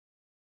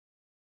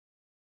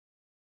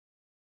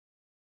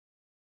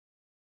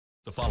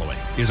The following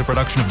is a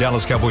production of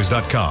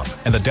DallasCowboys.com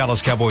and the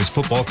Dallas Cowboys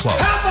Football Club.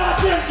 How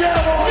about them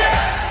Cowboys?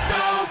 Yeah!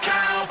 Go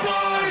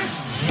Cowboys!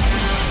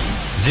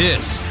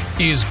 This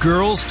is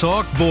Girls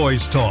Talk,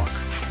 Boys Talk,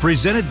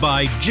 presented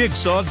by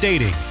Jigsaw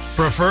Dating,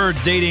 preferred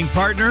dating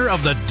partner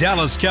of the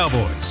Dallas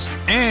Cowboys,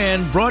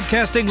 and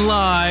broadcasting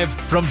live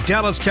from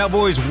Dallas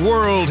Cowboys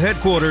World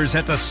Headquarters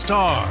at the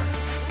Star.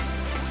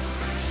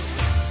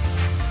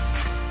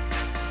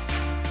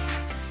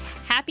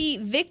 Happy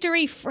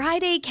Victory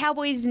Friday,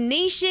 Cowboys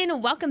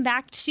Nation. Welcome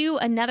back to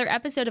another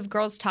episode of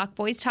Girls Talk,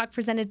 Boys Talk,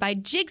 presented by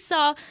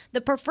Jigsaw, the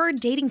preferred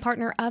dating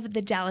partner of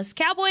the Dallas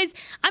Cowboys.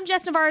 I'm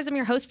Jess Navarez. I'm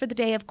your host for the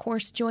day, of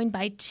course, joined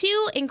by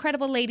two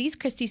incredible ladies,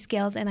 Christy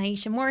Scales and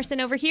Aisha Morrison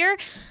over here.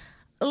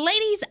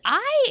 Ladies,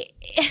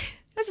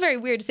 that's very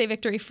weird to say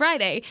Victory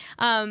Friday.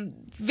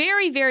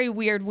 Very, very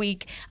weird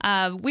week.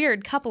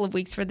 Weird couple of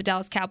weeks for the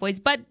Dallas Cowboys,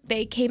 but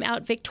they came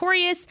out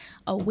victorious.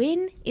 A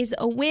win is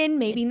a win.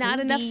 Maybe not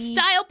enough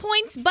style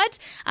points, but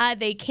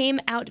they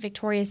came out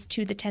victorious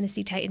to the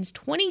Tennessee Titans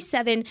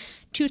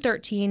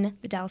 27-13.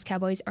 The Dallas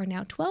Cowboys are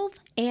now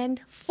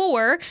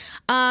 12-4.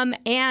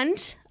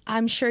 And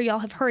I'm sure y'all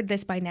have heard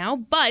this by now,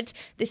 but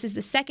this is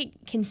the second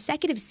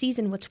consecutive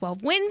season with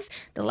 12 wins.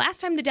 The last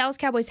time the Dallas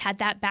Cowboys had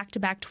that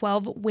back-to-back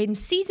 12-win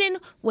season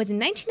was in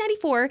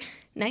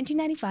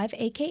 1995,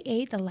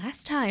 a.k.a. the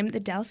last time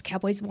the Dallas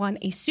Cowboys won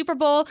a Super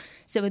Bowl.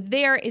 So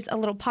there is a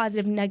little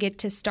positive nugget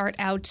to start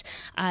out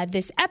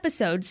this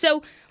episode.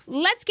 So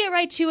let's get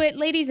right to it.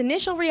 Ladies,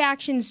 initial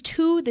reactions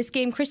to this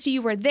game. Christy,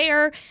 you were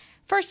there.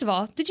 First of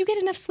all, did you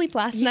get enough sleep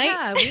last night?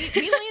 Yeah,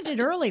 we landed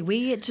early.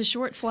 It's a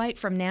short flight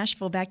from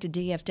Nashville back to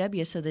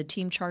DFW, so the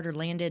team charter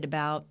landed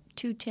about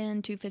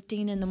 2:10,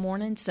 2:15 in the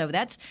morning. So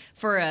that's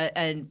for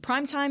a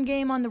primetime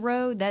game on the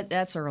road.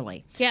 That's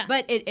early. Yeah.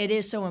 But it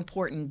is so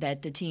important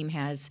that the team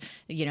has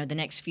the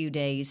next few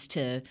days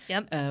to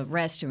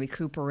rest and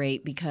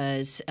recuperate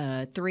because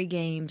 3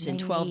 games in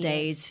 12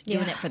 days,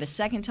 doing it for the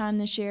second time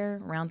this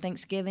year around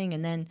Thanksgiving,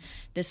 and then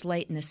this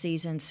late in the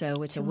season. So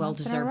it's a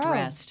well-deserved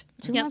rest.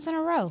 2 months in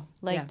a row,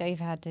 they've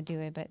had to do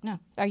it. But no,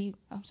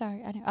 I'm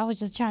sorry. I was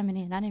just chiming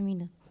in. I didn't mean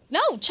to.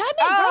 No, chime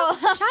in, bro.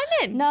 Chime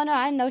in. No,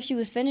 I didn't know she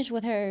was finished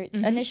with her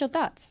initial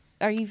thoughts.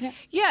 Are you?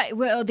 Yeah,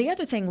 well, the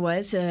other thing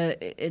was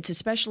it's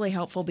especially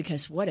helpful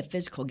because what a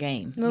physical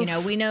game.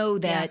 Oof. We know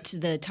that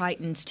the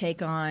Titans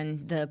take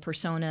on the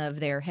persona of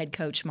their head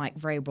coach, Mike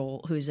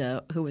Vrabel, who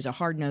was a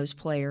hard-nosed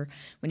player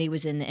when he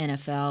was in the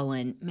NFL,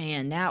 and,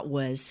 man, that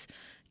was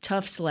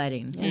tough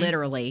sledding,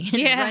 literally.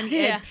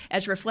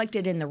 As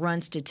reflected in the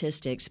run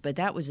statistics, but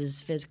that was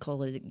as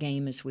physical a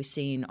game as we've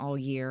seen all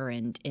year,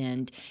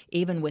 and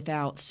even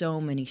without so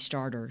many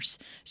starters,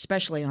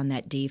 especially on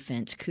that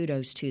defense,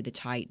 kudos to the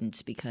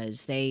Titans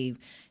because they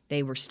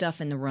were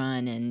stuffing the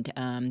run, and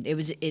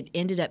it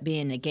ended up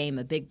being a game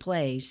of big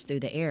plays through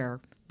the air,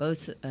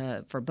 both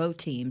for both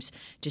teams,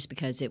 just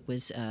because it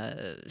was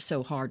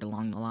so hard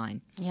along the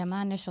line. Yeah,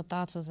 my initial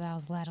thoughts was I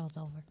was glad it was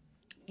over.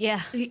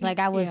 Yeah. Like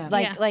I was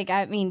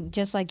I mean,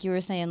 just like you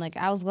were saying, like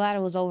I was glad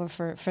it was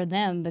over for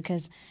them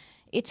because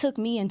it took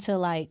me until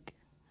like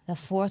the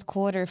fourth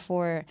quarter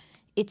for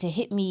it to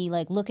hit me,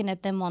 like looking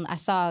at them I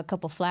saw a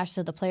couple flashes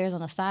of the players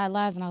on the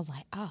sidelines and I was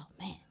like, oh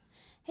man,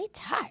 they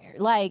tired.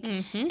 Like,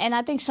 and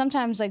I think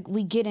sometimes like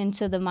we get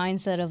into the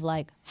mindset of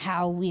like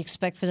how we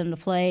expect for them to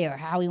play or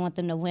how we want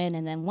them to win.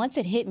 And then once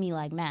it hit me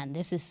like, man,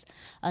 this is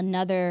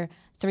another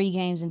 3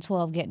 games in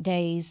 12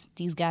 days.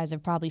 These guys are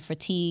probably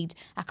fatigued.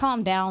 I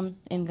calmed down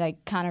and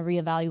like kind of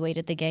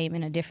reevaluated the game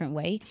in a different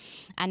way.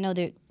 I know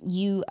that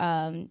you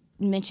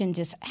mentioned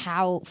just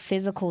how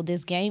physical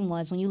this game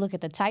was. When you look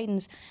at the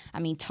Titans, I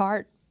mean,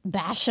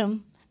 Basham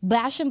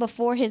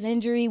before his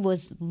injury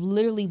was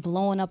literally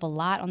blowing up a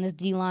lot on this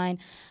D-line.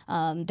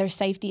 Their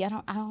safety, I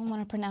don't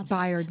want to pronounce it.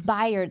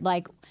 Byard.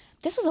 Like,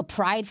 this was a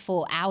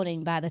prideful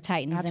outing by the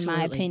Titans, in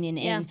my opinion.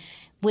 And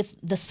with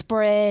the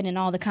spread and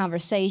all the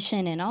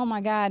conversation and, oh,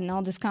 my God, and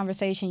all this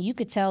conversation, you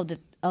could tell that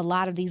a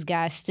lot of these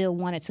guys still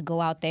wanted to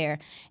go out there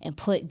and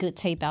put good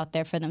tape out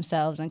there for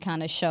themselves and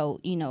kind of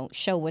show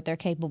what they're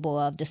capable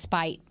of,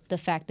 despite the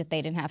fact that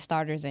they didn't have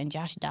starters and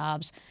Josh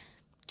Dobbs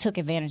took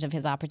advantage of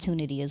his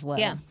opportunity as well.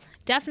 Yeah,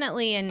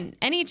 definitely. And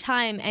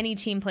anytime any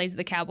team plays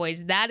the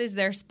Cowboys, that is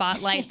their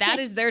spotlight. That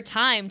is their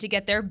time to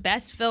get their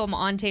best film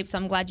on tape. So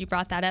I'm glad you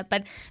brought that up.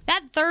 But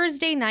that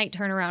Thursday night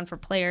turnaround for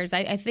players,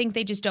 I think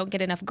they just don't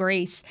get enough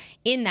grace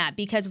in that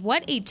because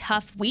what a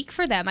tough week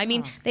for them. I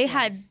mean, they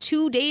had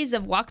 2 days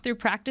of walkthrough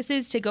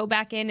practices to go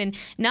back in and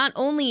not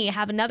only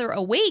have another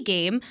away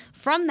game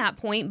from that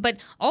point, but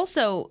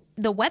also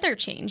the weather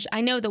change.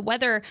 I know the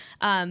weather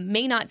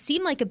may not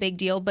seem like a big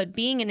deal, but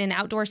being in an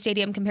outdoor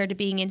stadium compared to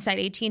being inside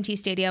AT&T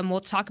Stadium,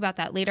 we'll talk about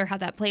that later, how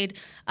that played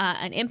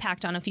an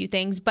impact on a few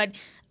things. But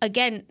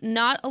again,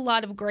 not a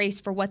lot of grace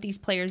for what these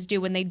players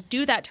do when they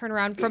do that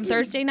turnaround from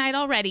Thursday night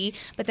already,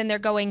 but then they're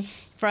going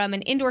from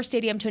an indoor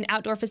stadium to an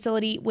outdoor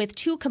facility with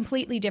 2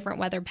 completely different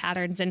weather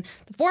patterns. And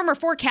the former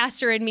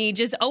forecaster in me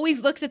just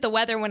always looks at the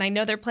weather when I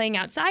know they're playing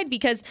outside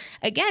because,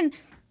 again,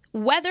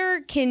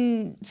 weather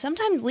can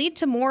sometimes lead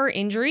to more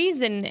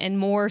injuries and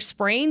more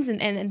sprains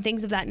and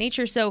things of that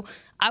nature. So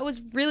I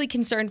was really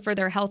concerned for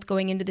their health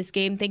going into this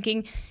game,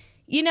 thinking,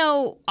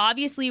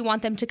 obviously you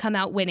want them to come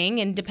out winning,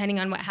 and depending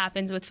on what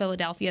happens with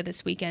Philadelphia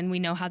this weekend, we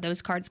know how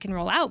those cards can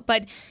roll out.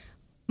 But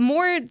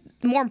more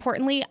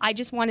importantly, I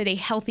just wanted a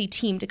healthy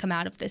team to come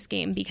out of this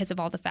game because of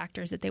all the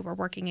factors that they were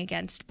working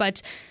against.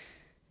 But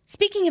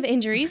speaking of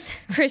injuries,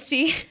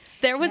 Christy,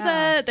 there was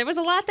a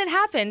lot that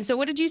happened. So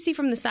what did you see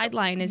from the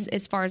sideline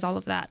as far as all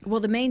of that? Well,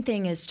 the main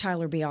thing is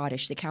Tyler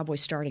Biadasz, the Cowboys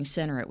starting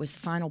center. It was the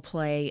final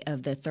play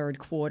of the third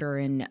quarter,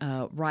 and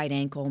right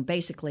ankle, and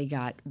basically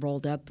got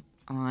rolled up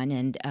on.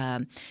 And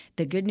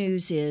the good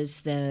news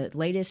is the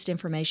latest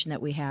information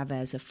that we have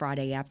as of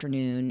Friday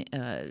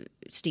afternoon,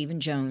 Stephen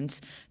Jones,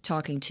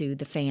 talking to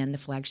The Fan, the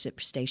flagship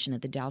station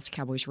of the Dallas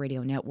Cowboys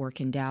radio network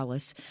in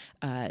Dallas,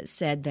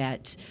 said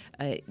that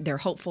they're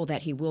hopeful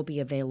that he will be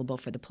available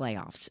for the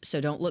playoffs. So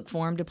don't look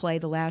for him to play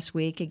the last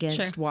week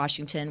against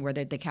Washington, where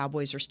the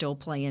Cowboys are still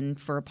playing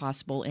for a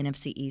possible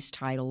NFC East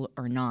title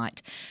or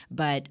not.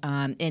 But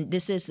and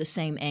this is the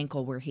same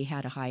ankle where he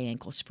had a high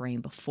ankle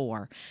sprain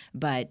before.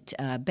 But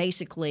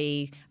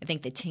basically, I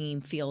think the team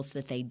feels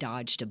that they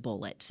dodged a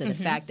bullet. So the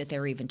fact that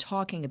they're even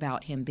talking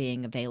about him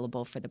being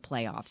available for the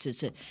playoffs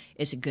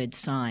is a good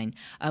sign.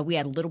 We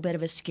had a little bit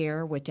of a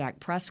scare with Dak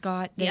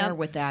Prescott there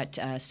with that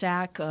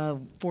sack,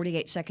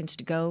 48 seconds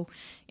to go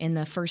in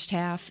the first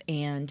half,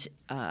 and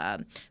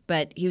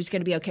but he was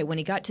going to be okay. When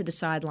he got to the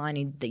sideline,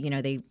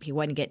 he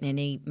wasn't getting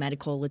any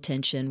medical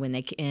attention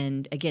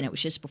and again, it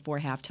was just before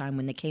halftime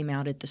when they came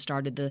out at the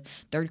start of the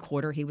third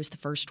quarter. He was the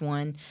first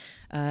one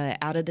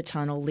out of the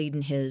tunnel,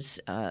 leading his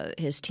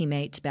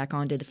teammates back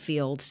onto the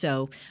field.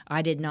 So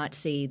I did not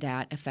see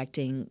that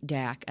affecting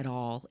Dak at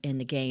all in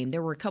the game.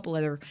 There were a couple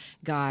other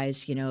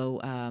guys,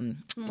 Malik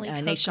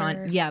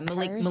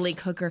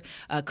Hooker.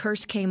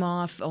 Kearse came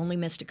off, only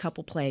missed a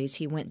couple plays.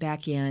 He went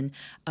back in.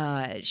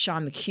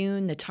 Sean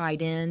McCune, the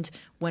tight end,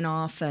 went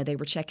off. They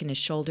were checking his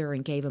shoulder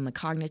and gave him a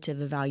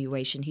cognitive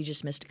evaluation. He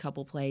just missed a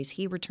couple plays.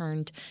 He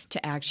returned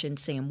to action.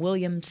 Sam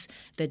Williams,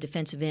 the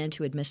defensive end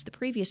who had missed the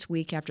previous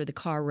week after the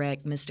car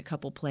wreck, missed a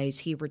couple plays.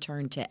 He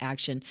returned to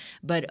action.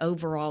 But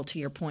overall, to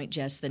your point,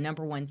 Jess, the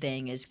number one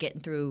thing is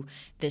getting through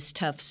this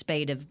tough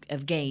spate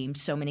of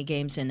games, so many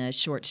games in a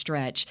short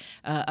stretch.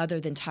 Other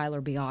than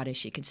Tyler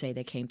Biadasz, you could say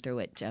they came through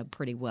it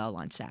pretty well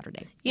on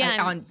Saturday.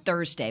 Yeah, on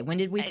Thursday. When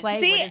did we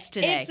play? See, what is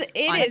today?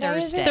 It is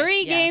Thursday.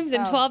 3 games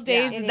in 12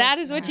 days. Yeah, That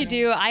is what you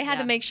do. I had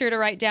to make sure to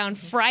write down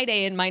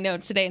Friday in my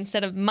notes today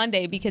instead of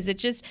Monday because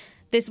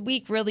this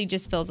week really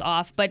just feels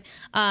off. But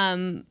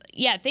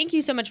thank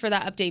you so much for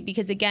that update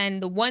because, again,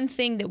 the one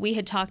thing that we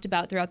had talked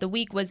about throughout the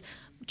week was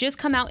just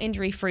come out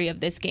injury-free of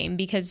this game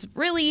because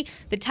really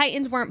the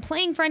Titans weren't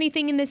playing for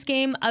anything in this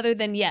game other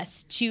than,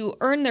 yes, to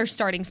earn their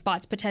starting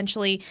spots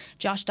potentially.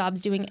 Josh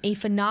Dobbs doing a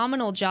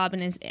phenomenal job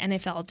in his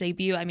NFL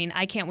debut. I mean,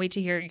 I can't wait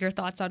to hear your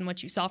thoughts on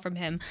what you saw from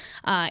him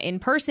in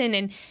person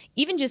and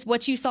even just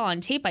what you saw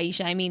on tape,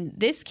 Aisha. I mean,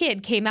 this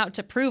kid came out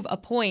to prove a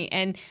point,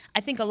 and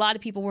I think a lot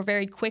of people were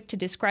very quick to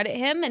discredit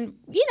him, and,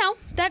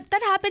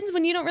 that happens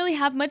when you don't really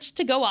have much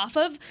to go off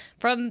of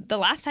from the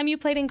last time you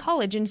played in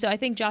college, and so I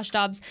think Josh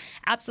Dobbs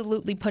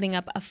absolutely putting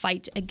up a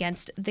fight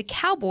against the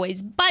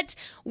Cowboys. But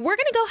we're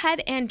going to go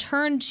ahead and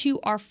turn to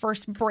our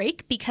first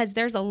break because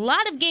there's a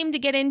lot of game to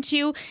get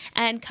into.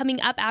 And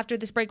coming up after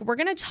this break, we're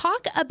going to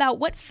talk about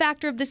what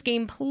factor of this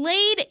game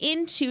played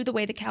into the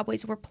way the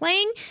Cowboys were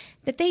playing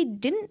that they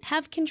didn't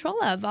have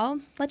control of. I'll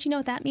let you know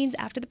what that means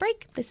after the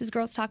break. This is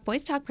Girls Talk,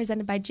 Boys Talk,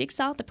 presented by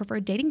Jigsaw, the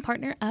preferred dating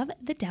partner of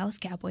the Dallas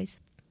Cowboys.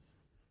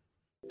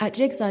 At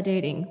Jigsaw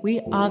Dating, we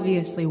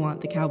obviously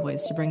want the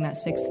Cowboys to bring that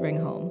 6th ring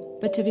home.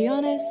 But to be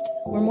honest,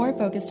 we're more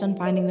focused on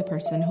finding the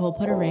person who will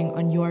put a ring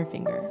on your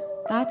finger.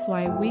 That's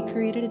why we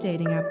created a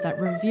dating app that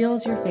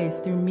reveals your face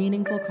through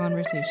meaningful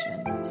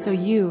conversation, so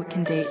you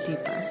can date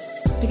deeper.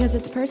 Because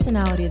it's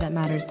personality that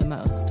matters the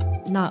most,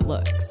 not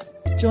looks.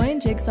 Join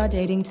Jigsaw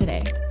Dating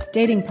today,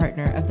 dating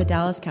partner of the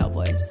Dallas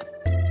Cowboys.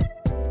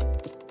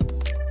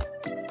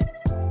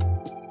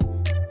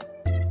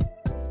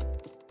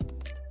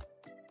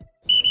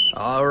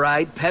 All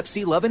right,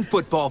 Pepsi-loving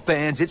football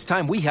fans, it's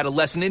time we had a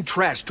lesson in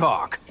trash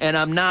talk. And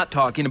I'm not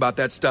talking about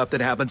that stuff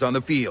that happens on the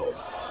field.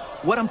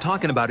 What I'm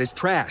talking about is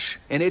trash,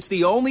 and it's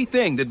the only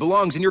thing that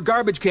belongs in your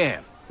garbage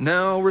can.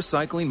 No,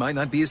 recycling might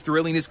not be as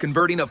thrilling as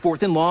converting a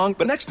 4th and long,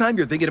 but next time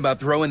you're thinking about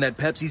throwing that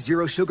Pepsi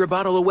Zero Sugar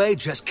bottle away,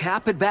 just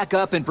cap it back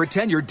up and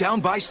pretend you're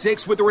down by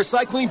 6 with the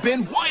recycling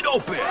bin wide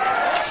open.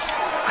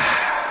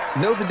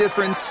 Know the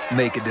difference?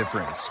 Make a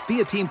difference. Be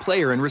a team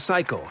player and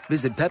recycle.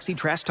 Visit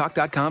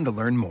PepsiTrashTalk.com to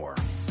learn more.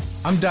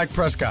 I'm Dak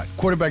Prescott,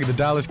 quarterback of the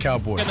Dallas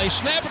Cowboys. And they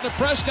snap it to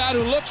Prescott,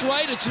 who looks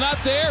right. It's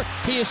not there.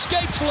 He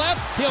escapes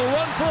left. He'll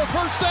run for a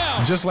first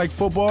down. Just like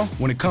football,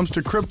 when it comes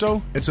to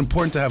crypto, it's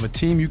important to have a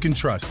team you can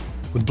trust.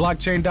 With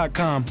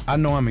Blockchain.com, I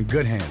know I'm in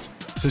good hands.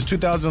 Since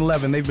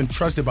 2011, they've been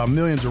trusted by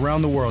millions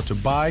around the world to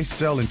buy,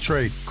 sell, and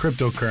trade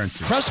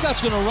cryptocurrency.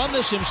 Prescott's going to run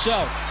this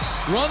himself.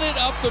 Run it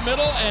up the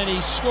middle, and he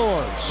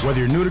scores.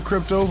 Whether you're new to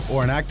crypto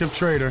or an active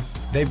trader,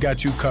 they've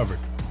got you covered.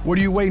 What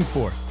are you waiting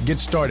for? Get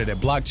started at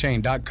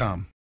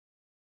blockchain.com.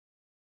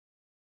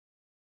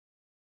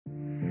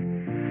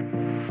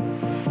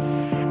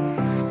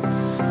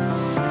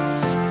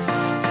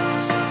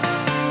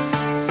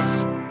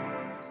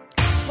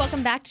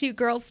 Welcome back to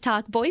Girls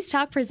Talk, Boys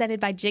Talk, presented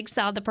by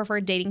Jigsaw, the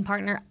preferred dating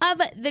partner of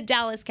the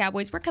Dallas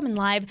Cowboys. We're coming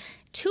live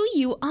to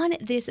you on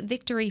this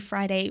Victory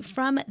Friday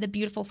from the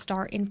beautiful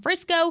Star in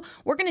Frisco.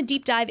 We're going to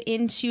deep dive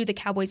into the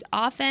Cowboys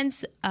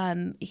offense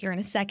here in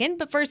a second.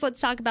 But first, let's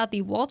talk about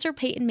the Walter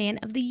Payton Man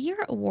of the Year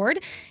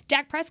Award.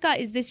 Dak Prescott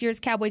is this year's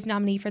Cowboys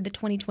nominee for the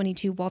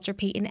 2022 Walter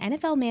Payton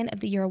NFL Man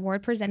of the Year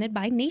Award, presented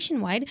by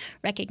Nationwide,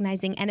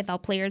 recognizing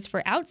NFL players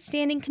for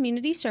outstanding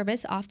community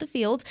service off the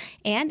field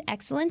and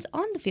excellence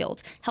on the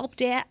field. Help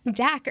Dak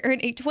earn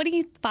a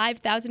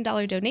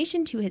 $25,000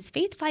 donation to his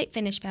Faith Fight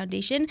Finish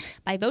Foundation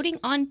by voting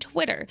on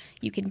Twitter.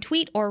 You can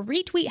tweet or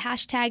retweet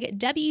hashtag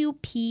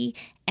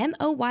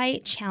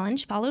WPMOY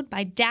challenge followed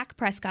by Dak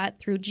Prescott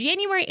through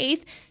January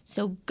 8th.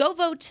 So go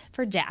vote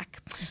for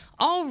Dak.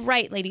 All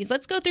right, ladies,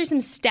 let's go through some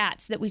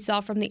stats that we saw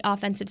from the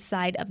offensive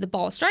side of the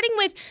ball, starting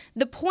with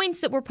the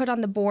points that were put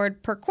on the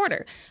board per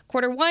quarter.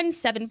 Quarter 1,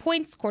 7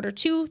 points. Quarter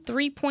 2,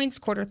 3 points.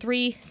 Quarter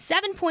 3,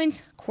 7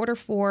 points. Quarter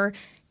 4,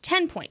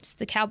 10 points.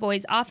 The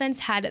Cowboys offense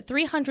had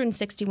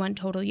 361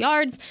 total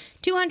yards,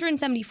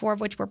 274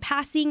 of which were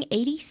passing,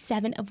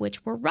 87 of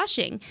which were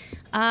rushing.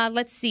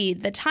 Let's see.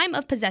 The time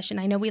of possession.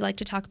 I know we like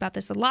to talk about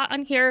this a lot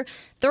on here.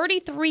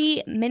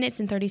 33 minutes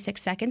and 36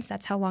 seconds.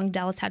 That's how long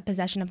Dallas had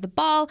possession of the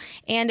ball.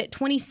 And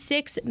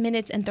 26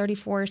 minutes and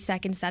 34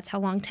 seconds. That's how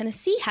long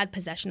Tennessee had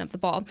possession of the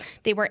ball.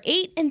 They were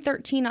 8 and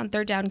 13 on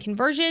third down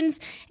conversions.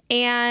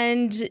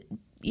 And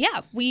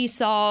yeah, we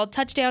saw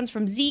touchdowns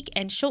from Zeke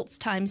and Schultz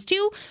times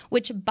 2,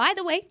 which, by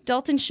the way,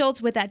 Dalton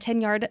Schultz with that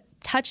 10-yard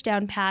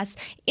touchdown pass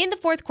in the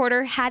fourth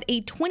quarter had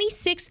a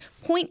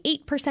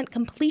 26.8%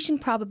 completion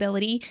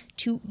probability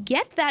to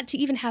get that to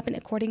even happen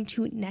according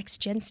to Next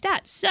Gen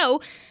Stats.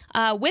 So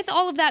with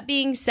all of that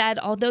being said,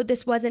 although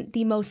this wasn't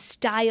the most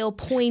style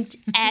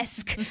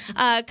point-esque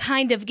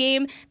kind of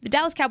game, the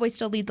Dallas Cowboys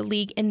still lead the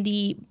league in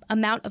the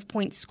amount of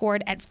points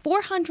scored at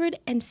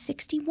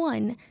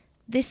 461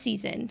 this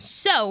season.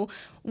 So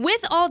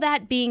with all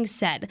that being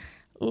said,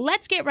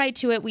 let's get right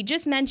to it. We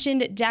just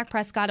mentioned Dak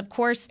Prescott, of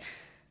course.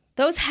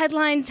 Those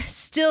headlines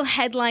still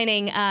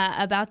headlining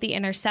about the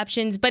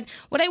interceptions. But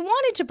what I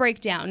wanted to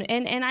break down,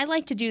 and I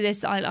like to do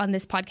this on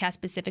this podcast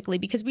specifically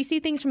because we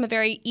see things from a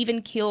very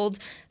even-keeled,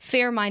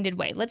 fair-minded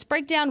way. Let's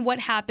break down what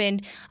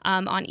happened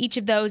on each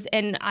of those.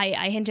 And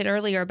I hinted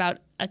earlier about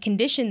a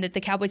condition that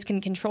the Cowboys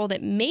can control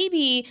that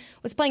maybe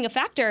was playing a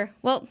factor.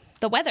 Well,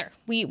 the weather.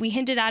 We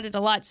hinted at it a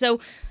lot. So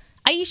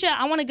Aisha,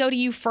 I want to go to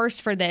you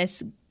first for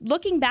this.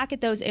 Looking back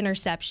at those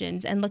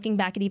interceptions and looking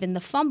back at even the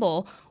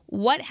fumble,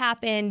 what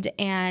happened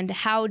and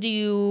how do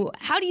you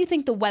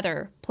think the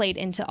weather played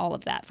into all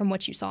of that from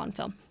what you saw on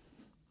film?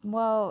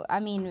 Well, I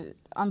mean,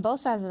 on both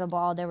sides of the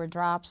ball, there were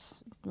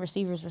drops.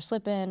 Receivers were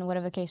slipping,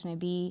 whatever the case may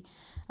be.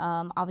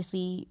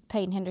 Obviously,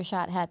 Peyton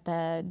Hendershot had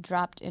the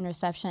dropped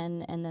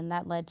interception, and then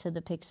that led to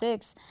the pick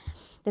six.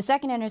 The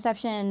second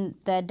interception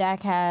that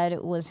Dak had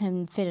was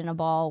him fitting a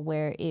ball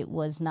where it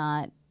was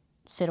not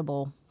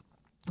fittable,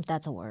 if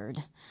that's a word.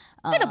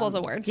 Fittable's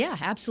a word. Yeah,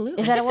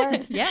 absolutely. Is that a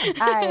word? Yeah.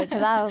 All right,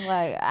 because I was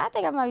like, I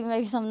think I might be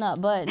making something up.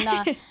 But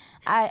nah,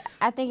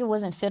 I think it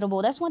wasn't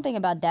fittable. That's one thing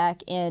about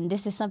Dak, and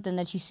this is something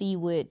that you see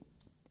with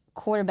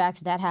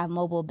quarterbacks that have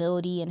mobile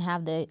ability and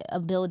have the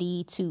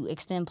ability to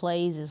extend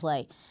plays is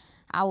like,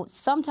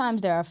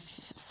 sometimes there are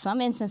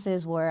some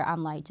instances where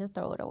I'm like, just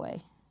throw it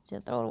away.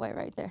 Just throw it away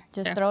right there.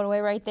 Throw it away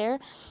right there.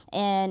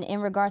 And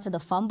in regard to the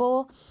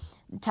fumble,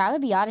 Tyler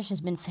Biadasz has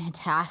been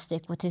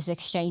fantastic with his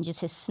exchanges,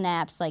 his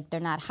snaps. Like,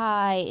 they're not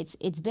high.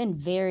 It's been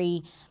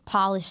very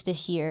polished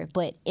this year.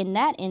 But in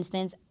that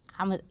instance,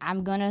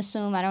 I'm gonna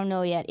assume, I don't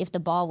know yet, if the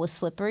ball was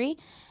slippery,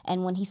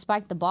 and when he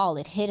spiked the ball,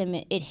 it hit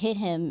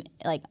him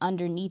like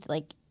underneath,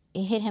 like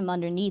it hit him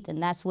underneath, and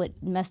that's what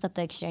messed up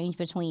the exchange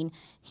between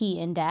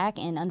he and Dak.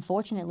 And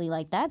unfortunately,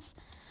 like that's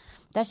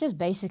just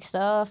basic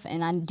stuff,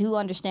 and I do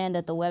understand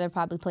that the weather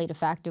probably played a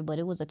factor, but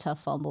it was a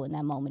tough fumble in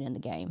that moment in the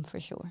game,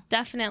 for sure.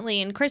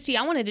 Definitely. And Christy,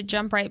 I wanted to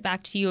jump right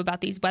back to you about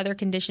these weather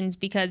conditions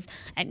because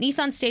at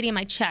Nissan Stadium,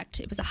 I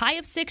checked. It was a high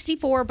of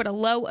 64, but a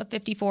low of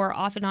 54,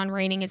 off and on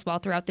raining as well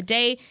throughout the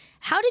day.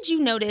 How did you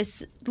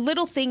notice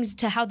little things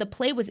to how the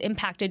play was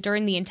impacted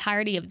during the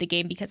entirety of the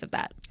game because of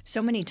that?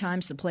 So many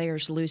times the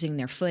players losing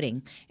their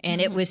footing,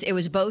 and it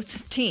was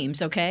both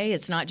teams. Okay,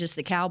 it's not just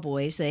the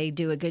Cowboys. They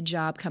do a good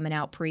job coming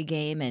out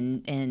pregame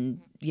and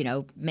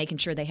making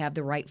sure they have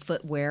the right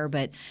footwear.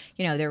 But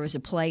there was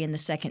a play in the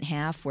second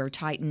half where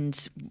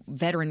Titans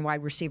veteran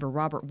wide receiver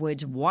Robert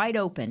Woods wide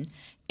open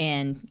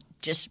and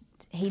just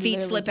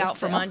feet slip out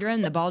from under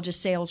him. The ball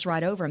just sails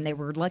right over him. They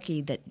were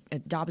lucky that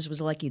Dobbs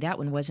was lucky that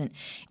one wasn't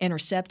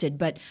intercepted.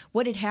 But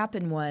what had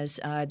happened was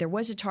there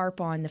was a tarp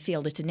on the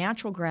field. It's a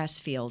natural grass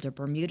field, a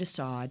Bermuda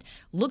sod.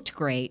 Looked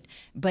great,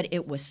 but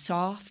it was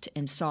soft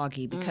and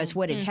soggy because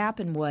what had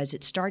happened was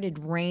it started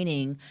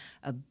raining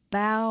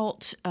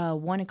about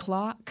 1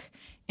 o'clock.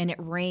 and it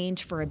rained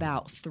for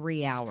about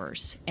 3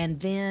 hours. And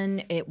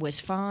then it was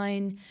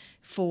fine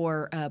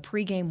for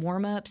pregame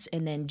warm-ups,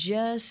 and then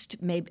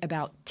just maybe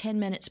about 10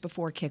 minutes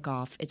before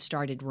kickoff, it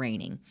started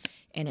raining.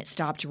 And it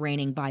stopped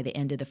raining by the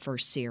end of the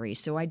first series.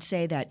 So I'd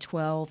say that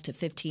 12 to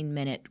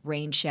 15-minute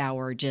rain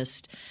shower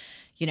just,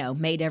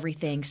 made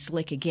everything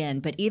slick again.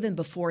 But even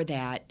before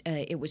that,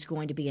 it was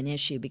going to be an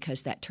issue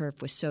because that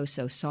turf was so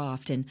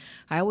soft. And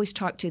I always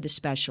talk to the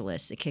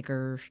specialists, the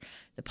kicker,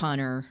 the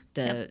punter,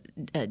 the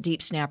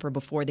deep snapper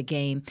before the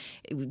game.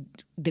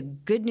 The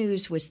good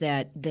news was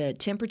that the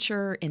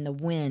temperature and the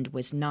wind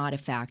was not a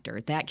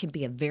factor. That can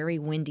be a very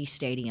windy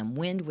stadium.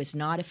 Wind was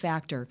not a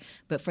factor,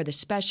 but for the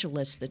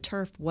specialists, the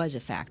turf was a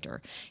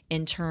factor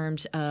in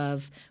terms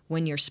of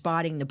when you're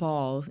spotting the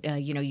ball.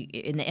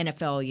 In the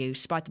NFL, you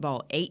spot the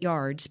ball 8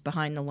 yards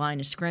behind the line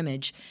of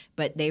scrimmage,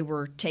 but they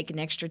were taking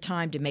extra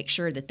time to make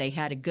sure that they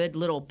had a good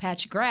little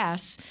patch of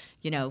grass,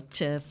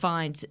 to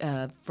find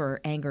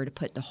for Anger to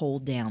put the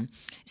hold down.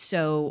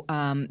 So,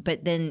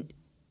 but then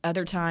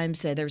other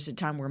times, there's a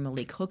time where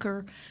Malik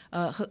Hooker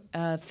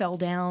fell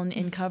down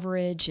in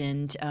coverage,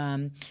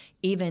 and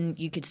even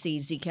you could see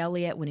Zeke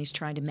Elliott when he's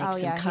trying to make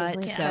some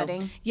cuts.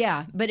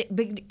 But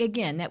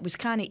again, that was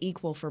kind of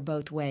equal for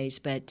both ways.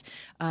 But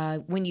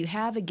when you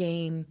have a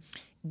game,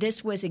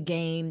 this was a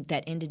game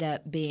that ended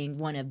up being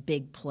one of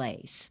big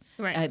plays,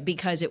 right?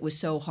 Because it was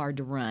so hard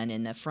to run,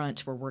 and the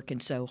fronts were working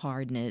so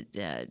hard,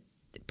 and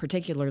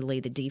particularly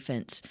the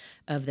defense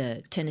of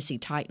the Tennessee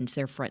Titans,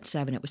 their front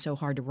seven, it was so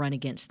hard to run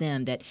against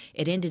them that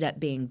it ended up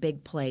being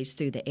big plays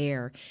through the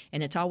air.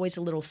 And it's always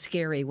a little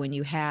scary when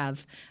you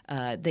have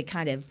the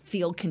kind of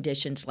field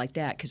conditions like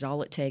that, because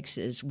all it takes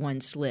is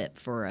one slip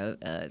for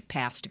a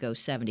pass to go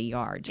 70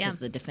 yards because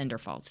the defender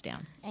falls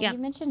down. And you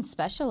mentioned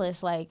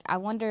specialists. I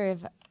wonder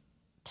if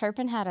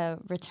Turpin had a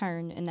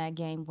return in that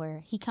game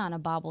where he kind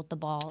of bobbled the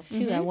ball,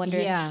 too. Mm-hmm. I wonder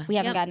if we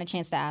haven't gotten a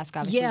chance to ask,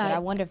 obviously, but I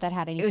wonder if that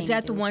had anything to do with it. Was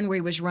that the one where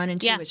he was running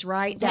to his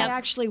right? That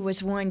actually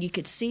was one you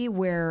could see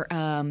where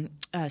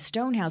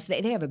Stonehouse,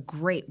 they have a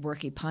great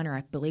rookie punter.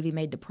 I believe he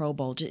made the Pro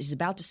Bowl. He's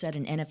about to set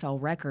an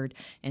NFL record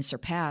and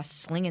surpass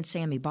Slingin'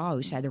 Sammy Baugh,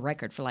 who's had the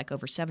record for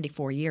over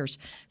 74 years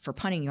for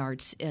punting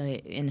yards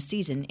in a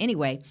season.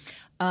 Anyway,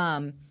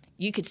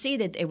 you could see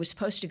that it was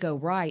supposed to go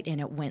right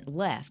and it went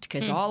left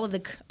because all of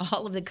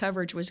the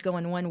coverage was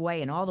going one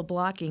way and all the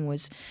blocking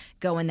was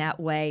going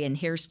that way. And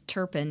here's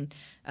Turpin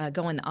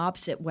going the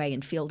opposite way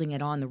and fielding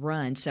it on the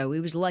run. So he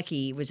was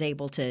lucky he was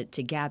able to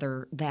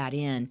gather that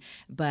in.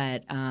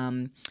 But,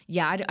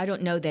 I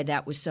don't know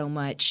that was so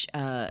much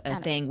a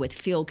thing with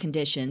field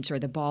conditions or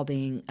the ball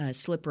being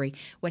slippery.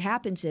 What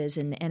happens is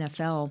in the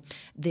NFL,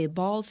 the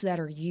balls that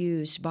are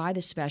used by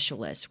the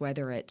specialists,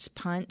 whether it's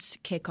punts,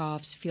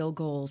 kickoffs, field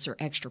goals, or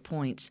extra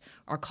points,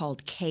 are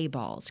called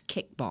K-balls,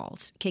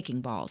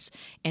 kicking balls.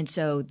 And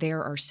so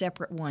there are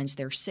separate ones.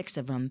 There are 6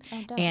 of them,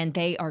 and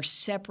they are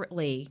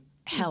separately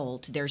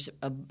held. There's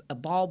a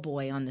ball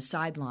boy on the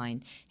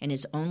sideline, and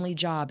his only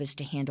job is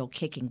to handle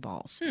kicking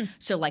balls.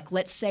 So,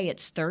 let's say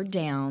it's third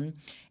down,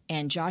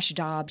 and Josh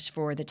Dobbs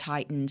for the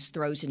Titans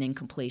throws an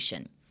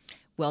incompletion.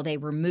 Well, they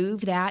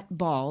remove that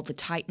ball, the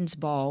Titans'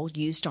 ball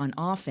used on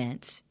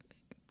offense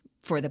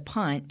for the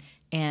punt,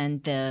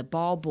 and the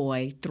ball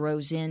boy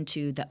throws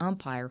into the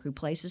umpire who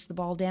places the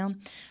ball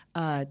down,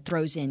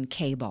 throws in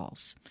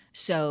K-balls.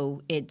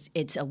 So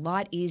it's a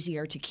lot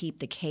easier to keep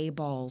the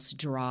K-balls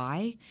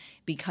dry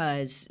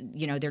because,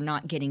 they're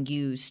not getting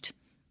used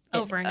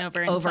over and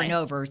over and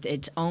over.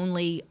 It's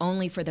only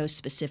for those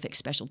specific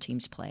special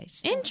teams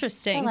plays.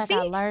 Interesting. I feel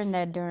like I learned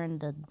that during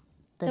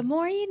the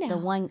more you know. The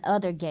one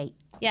other gate.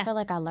 Yeah. I feel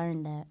like I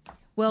learned that.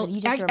 Well,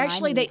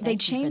 actually, they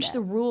changed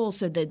the rules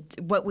so that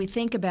what we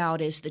think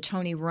about is the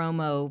Tony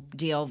Romo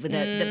deal, the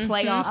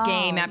playoff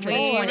game after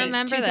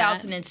the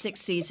 2006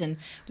 season,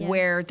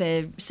 where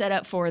the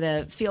setup for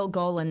the field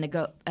goal and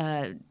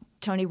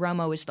Tony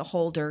Romo is the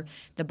holder.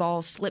 The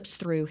ball slips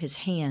through his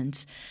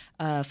hands.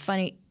 Not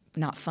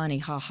funny,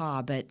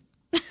 ha-ha, but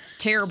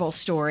terrible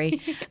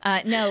story.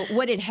 No,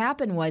 what had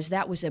happened was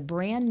that was a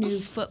brand new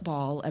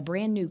football, a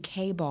brand new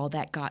K-ball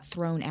that got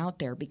thrown out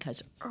there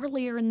because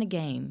earlier in the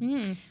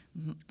game,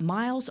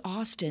 Miles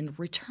Austin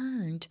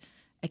returned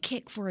a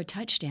kick for a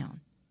touchdown.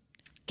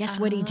 Guess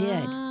what he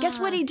did? Kept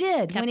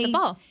the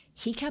ball.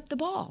 He kept the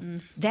ball.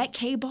 That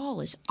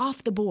K-ball is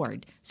off the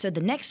board. So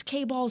the next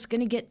K-ball is going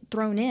to get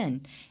thrown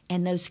in.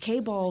 And those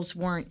K-balls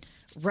weren't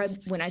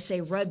rubbed. When I say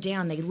rubbed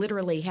down, they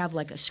literally have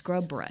like a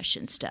scrub brush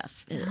and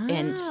stuff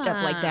and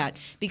stuff like that.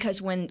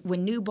 Because when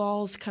new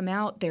balls come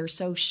out, they're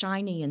so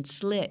shiny and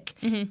slick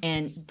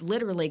and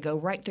literally go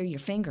right through your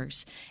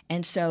fingers.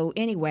 And so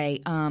anyway,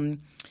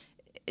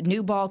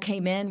 new ball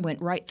came in,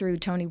 went right through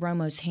Tony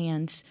Romo's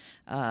hands.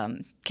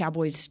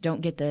 Cowboys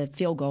don't get the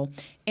field goal.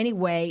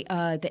 Anyway,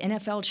 the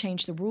NFL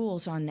changed the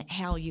rules on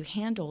how you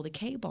handle the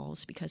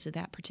K-balls because of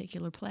that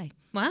particular play.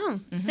 Wow.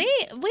 See,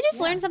 we just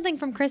learn something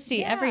from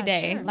Christy every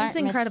day. Sure. That's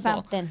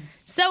incredible.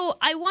 So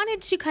I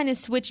wanted to kind of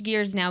switch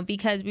gears now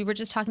because we were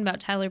just talking about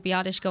Tyler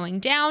Biadasz going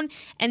down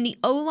and the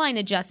O-line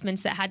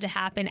adjustments that had to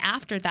happen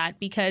after that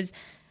because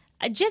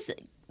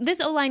this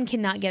O-line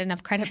cannot get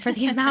enough credit for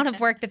the amount of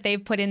work that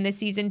they've put in this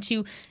season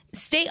to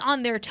stay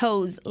on their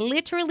toes,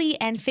 literally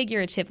and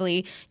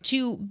figuratively,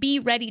 to be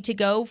ready to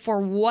go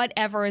for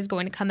whatever is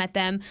going to come at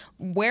them,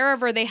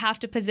 wherever they have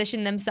to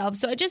position themselves.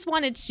 So I just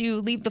wanted to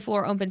leave the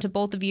floor open to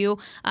both of you.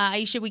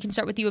 Aisha, we can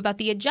start with you about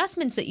the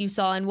adjustments that you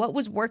saw and what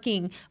was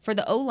working for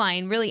the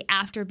O-line really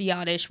after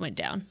Biadasz went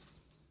down.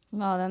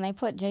 Well, then they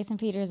put Jason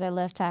Peters at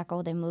left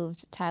tackle. They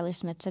moved Tyler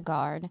Smith to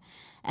guard.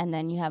 And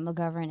then you have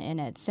McGovern in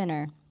at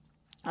center.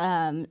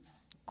 Quite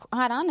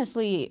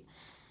honestly,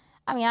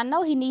 I mean, I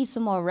know he needs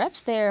some more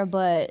reps there,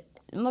 but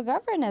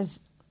McGovern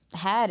has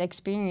had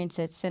experience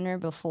at center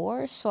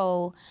before,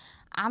 so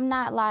I'm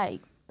not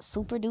like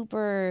super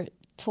duper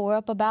tore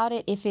up about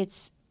it.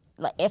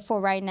 If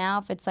for right now,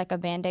 if it's like a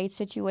Band-Aid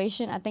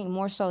situation, I think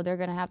more so they're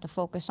going to have to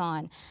focus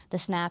on the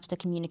snaps, the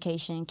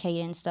communication,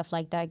 cadence, stuff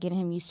like that, getting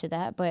him used to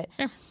that. But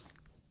sure.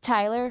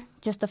 Tyler,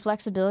 just the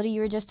flexibility you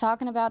were just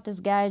talking about,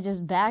 this guy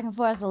just back and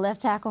forth, the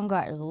left tackle and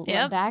guard,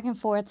 back and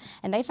forth.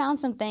 And they found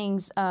some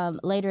things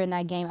later in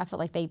that game. I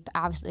felt like they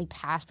obviously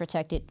pass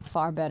protected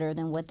far better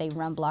than what they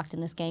run blocked in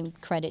this game.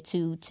 Credit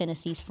to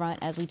Tennessee's front,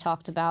 as we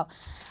talked about.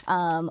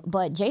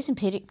 But Jason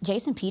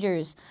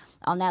Peters,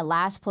 on that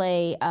last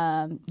play,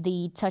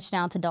 the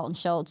touchdown to Dalton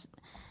Schultz,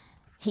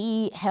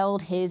 he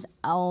held his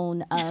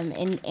own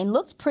and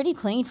looked pretty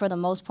clean for the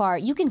most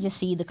part. You can just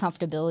see the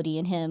comfortability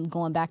in him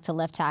going back to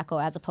left tackle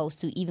as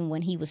opposed to even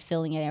when he was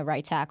filling it at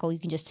right tackle. You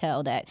can just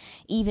tell that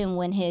even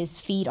when his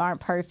feet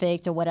aren't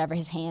perfect or whatever,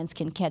 his hands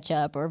can catch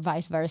up or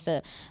vice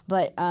versa.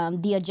 But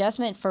the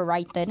adjustment for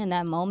right then in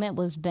that moment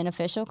was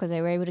beneficial because they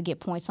were able to get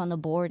points on the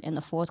board in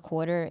the fourth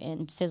quarter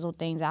and fizzle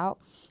things out.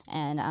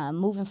 And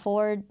moving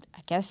forward, I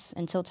guess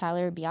until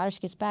Tyler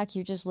Biadasz gets back,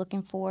 you're just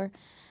looking for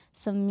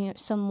some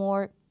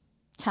more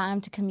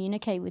time to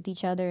communicate with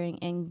each other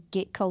and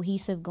get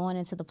cohesive going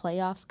into the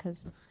playoffs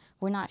because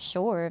we're not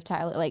sure if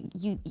Tyler, like,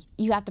 you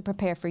have to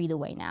prepare for either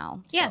way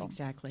now. Yeah, so.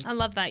 Exactly. I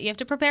love that. You have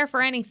to prepare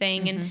for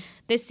anything, and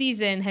this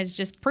season has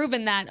just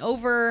proven that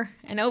over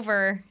and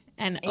over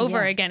and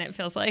over again, it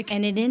feels like.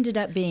 And it ended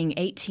up being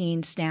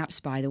 18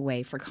 snaps, by the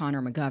way, for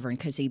Connor McGovern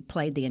because he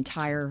played the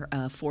entire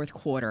fourth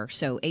quarter.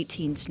 So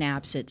 18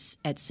 snaps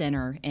at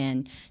center.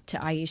 And to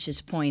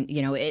Aisha's point,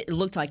 it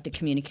looked like the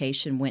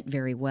communication went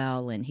very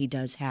well, and he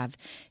does have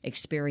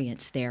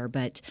experience there.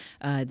 But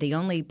the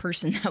only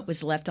person that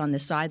was left on the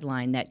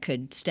sideline that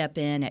could step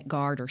in at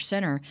guard or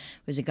center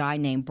was a guy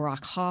named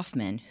Brock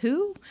Hoffman,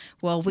 who,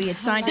 well, we had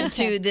signed him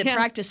to the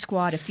practice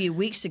squad a few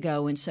weeks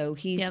ago, and so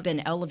he's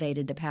been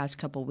elevated the past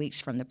couple weeks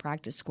from the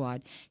practice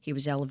squad. He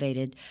was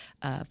elevated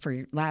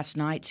for last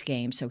night's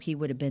game, so he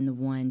would have been the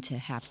one to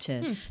have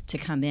to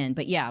come in.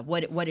 But yeah,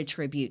 what a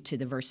tribute to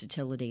the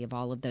versatility of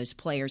all of those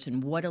players,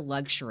 and what a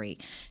luxury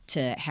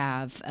to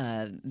have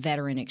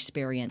veteran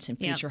experience and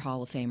future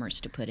Hall of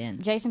Famers to put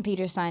in. Jason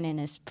Peters signing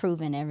is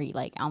proven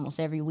almost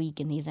every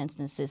week in these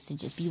instances to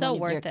just be so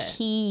one of your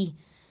key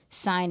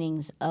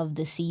signings of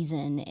the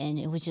season, and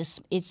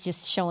it's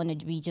just showing it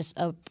to be just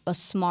a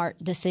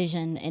smart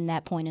decision in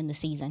that point in the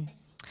season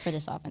for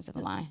this offensive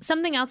line.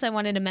 Something else I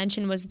wanted to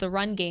mention was the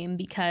run game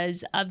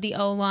because of the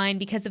O-line,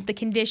 because of the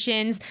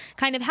conditions,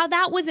 kind of how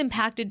that was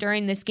impacted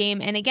during this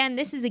game. And again,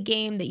 this is a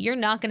game that you're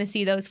not going to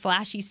see those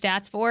flashy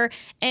stats for.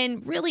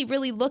 And really,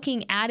 really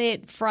looking at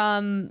it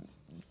from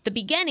the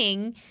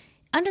beginning,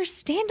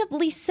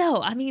 understandably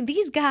so. I mean,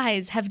 these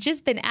guys have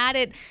just been at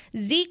it.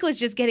 Zeke was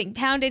just getting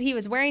pounded. He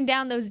was wearing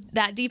down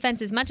that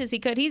defense as much as he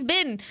could. He's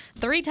been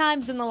 3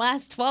 times in the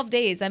last 12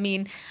 days. I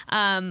mean,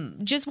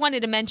 just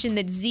wanted to mention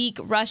that Zeke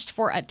rushed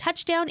for a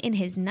touchdown in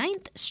his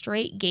 9th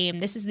straight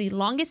game. This is the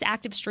longest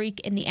active streak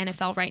in the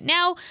NFL right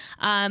now.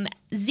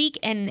 Zeke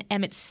and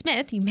Emmitt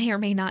Smith, you may or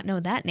may not know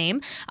that name,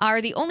 are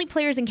the only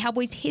players in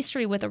Cowboys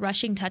history with a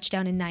rushing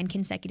touchdown in 9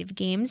 consecutive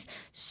games.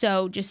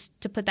 So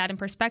just to put that in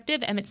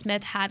perspective, Emmitt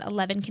Smith had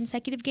 11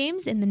 consecutive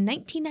games in the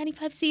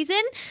 1995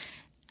 season.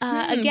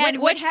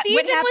 Again, which season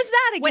was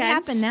that again? What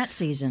happened that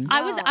season?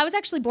 I was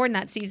actually born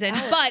that season,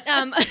 but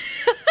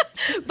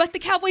but the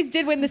Cowboys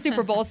did win the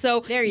Super Bowl,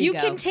 so you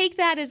can take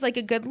that as like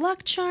a good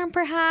luck charm,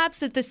 perhaps,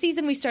 that the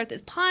season we start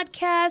this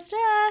podcast,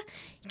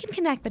 you can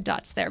connect the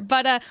dots there.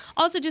 But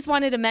also just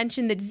wanted to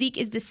mention that Zeke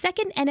is the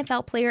second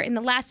NFL player in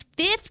the last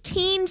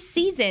 15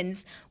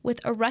 seasons with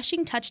a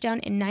rushing touchdown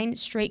in 9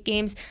 straight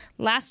games.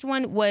 Last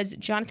one was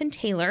Jonathan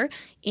Taylor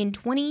in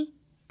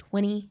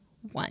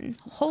 2021.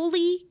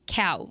 Holy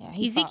cow.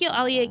 Yeah, Ezekiel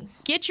Elliott,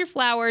 get your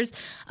flowers.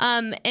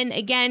 And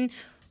again,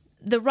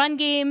 the run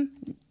game,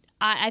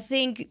 I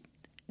think,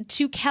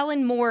 to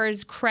Kellen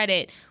Moore's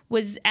credit,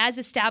 was as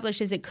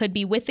established as it could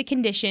be with the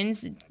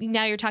conditions.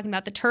 Now you're talking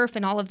about the turf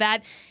and all of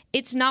that.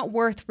 It's not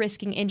worth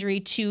risking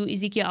injury to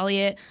Ezekiel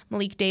Elliott,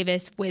 Malik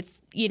Davis, with,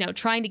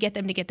 trying to get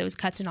them to get those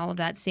cuts and all of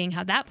that, seeing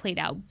how that played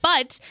out.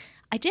 But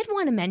I did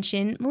want to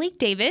mention Malik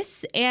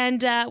Davis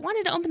and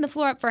wanted to open the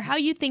floor up for how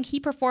you think he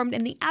performed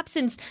in the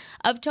absence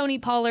of Tony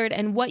Pollard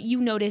and what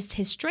you noticed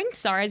his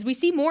strengths are as we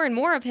see more and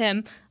more of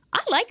him. I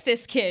like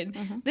this kid.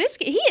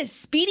 He is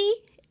speedy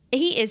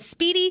He is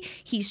speedy,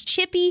 he's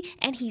chippy,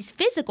 and he's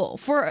physical.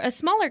 For a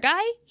smaller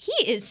guy, he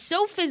is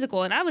so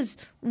physical, and I was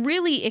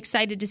really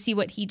excited to see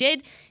what he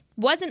did.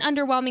 Wasn't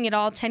underwhelming at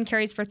all, 10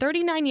 carries for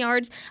 39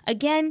 yards.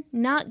 Again,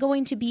 not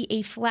going to be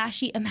a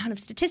flashy amount of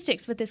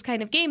statistics with this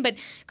kind of game. But,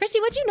 Christy,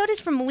 what did you notice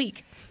from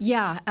Malik?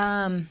 Yeah,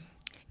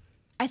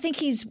 I think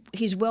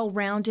he's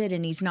well-rounded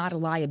and he's not a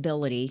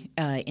liability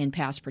in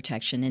pass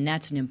protection, and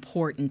that's an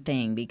important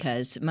thing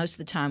because most of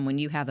the time when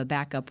you have a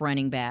backup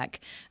running back,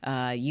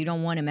 you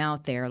don't want him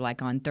out there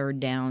like on third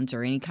downs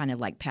or any kind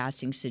of like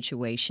passing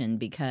situation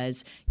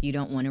because you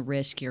don't want to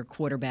risk your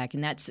quarterback.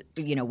 And that's,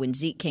 when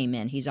Zeke came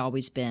in, he's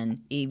always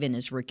been, even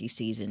his rookie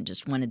season,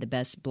 just one of the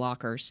best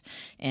blockers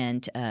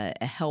and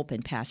a help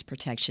in pass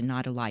protection,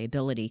 not a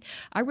liability.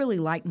 I really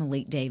like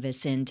Malik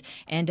Davis, and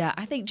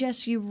I think,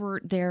 Jess, you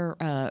were there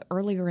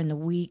earlier in the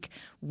week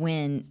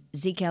when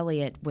Zeke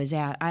Elliott was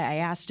out. I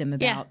asked him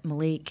about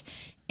Malik,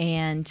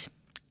 and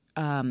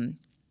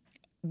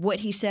what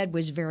he said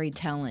was very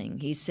telling.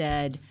 He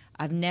said,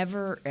 I've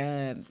never,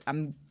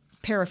 I'm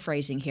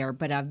paraphrasing here,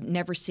 but I've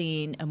never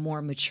seen a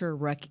more mature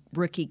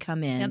rookie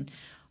come in,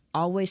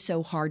 always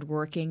so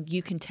hardworking.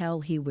 You can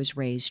tell he was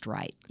raised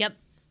right. Yep.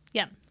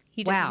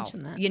 He did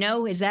mention that.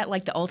 Is that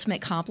like the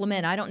ultimate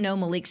compliment? I don't know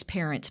Malik's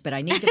parents, but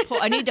I need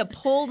to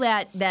pull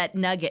that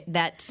nugget,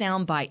 that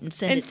soundbite, and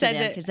send it to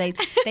them because they'd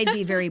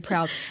be very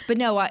proud. But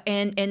no,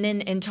 and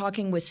then in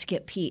talking with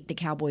Skip Peete, the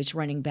Cowboys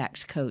running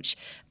backs coach,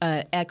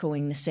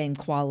 echoing the same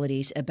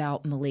qualities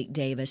about Malik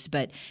Davis,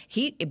 but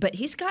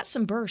he's got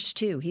some burst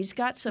too. He's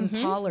got some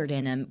Pollard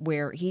in him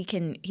where he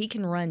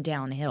can run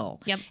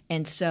downhill. Yep.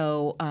 And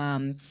so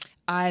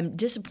I'm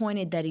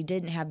disappointed that he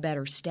didn't have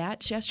better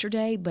stats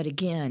yesterday, but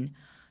again.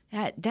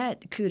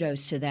 That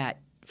kudos to that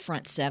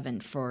front seven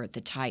for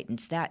the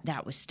Titans.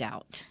 That was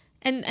stout.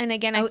 And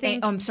again, I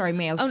think. I'm sorry,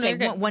 may I say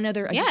one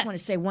other? I just want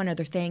to say one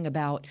other thing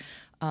about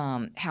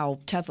how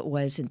tough it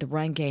was in the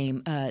run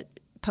game.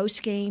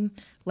 Post game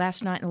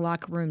last night in the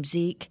locker room,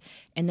 Zeke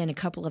and then a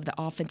couple of the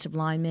offensive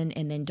linemen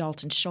and then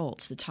Dalton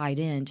Schultz, the tight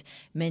end,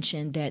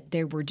 mentioned that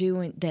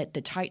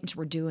the Titans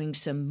were doing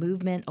some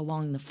movement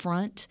along the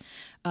front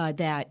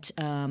that.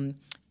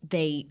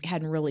 They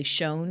hadn't really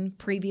shown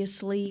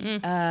previously,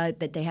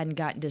 that they hadn't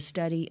gotten to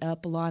study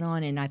up a lot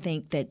on, and I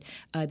think that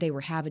they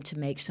were having to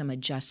make some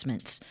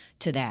adjustments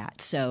to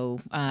that. So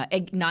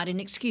not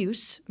an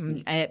excuse,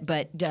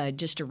 but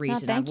just a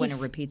reason. I want to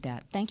repeat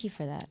that. Thank you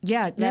for that.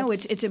 Yeah,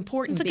 it's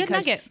important. It's a good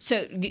nugget.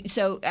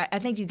 So I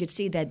think you could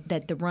see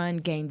that the run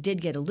game did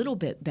get a little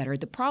bit better.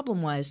 The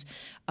problem was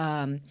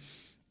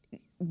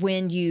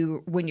when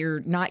you're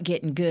not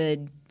getting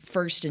good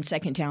first and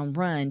second down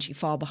runs, you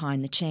fall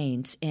behind the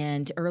chains.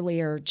 And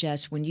earlier,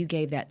 Jess, when you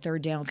gave that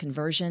third down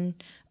conversion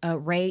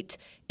rate,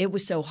 it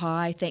was so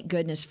high. Thank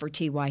goodness for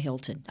T.Y.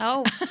 Hilton.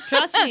 Oh,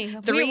 trust me.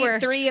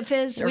 three of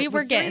his, we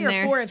were getting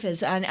there. 4 of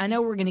his. I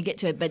know we're going to get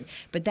to it,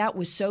 but that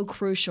was so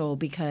crucial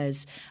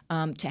because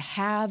to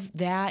have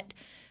that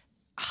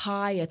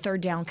high a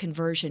third down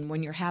conversion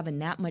when you're having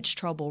that much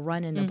trouble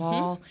running the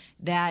ball,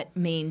 that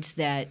means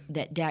that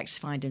Dak's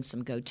finding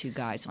some go-to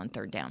guys on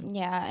third down.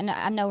 Yeah, and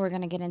I know we're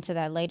going to get into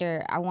that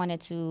later. I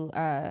wanted to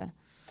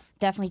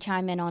definitely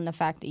chime in on the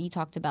fact that you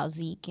talked about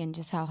Zeke and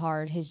just how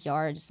hard his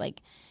yards,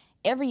 like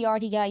every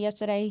yard he got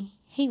yesterday,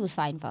 he was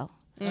fighting for.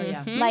 Oh,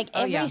 yeah. Like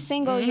every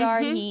single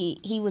yard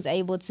he was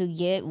able to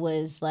get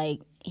was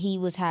like he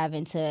was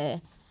having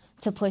to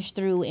push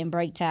through and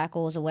break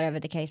tackles or whatever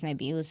the case may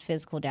be. It was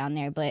physical down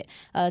there. But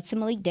to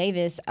Malik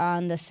Davis,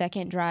 on the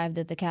second drive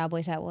that the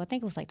Cowboys had, well, I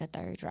think it was like the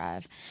third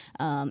drive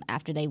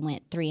after they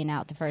went 3 and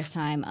out the first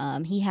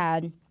time, he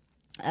had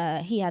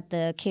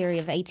the carry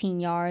of 18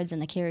 yards and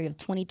the carry of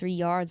 23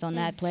 yards on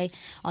that play,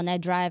 on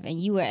that drive,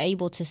 and you were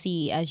able to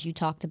see, as you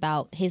talked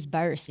about, his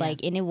burst.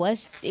 Like, and it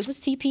was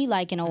TP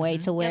like in a way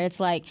to where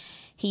it's like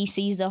he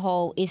sees the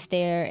hole, it's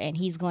there, and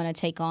he's going to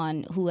take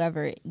on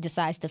whoever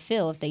decides to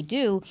fill if they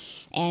do.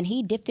 And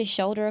he dipped his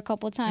shoulder a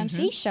couple of times.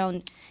 He's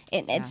shown,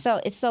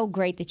 it's so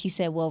great that you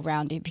said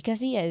well-rounded because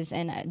he is,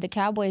 and the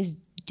Cowboys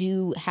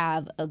do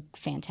have a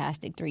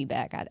fantastic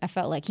 3-back. I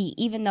felt like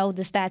even though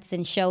the stats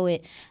didn't show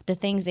it, the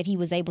things that he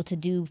was able to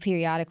do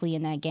periodically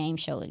in that game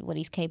showed what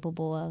he's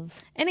capable of.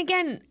 And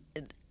again,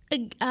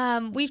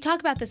 we've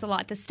talked about this a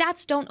lot. The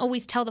stats don't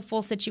always tell the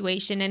full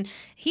situation, and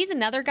he's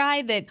another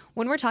guy that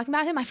when we're talking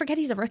about him, I forget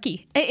he's a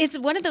rookie. It's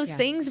one of those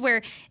things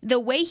where the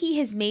way he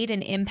has made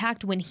an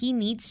impact when he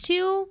needs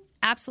to,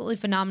 absolutely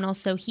phenomenal.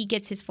 So he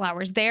gets his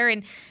flowers there.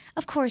 And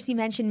of course, you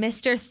mentioned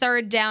Mr.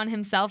 Third Down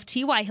himself,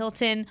 T.Y.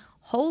 Hilton.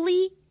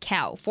 Holy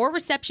cow. 4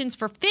 receptions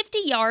for 50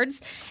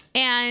 yards.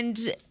 And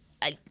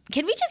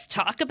can we just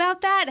talk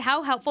about that?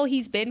 How helpful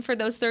he's been for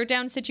those third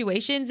down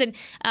situations. And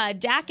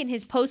Dak in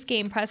his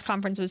post-game press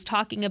conference was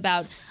talking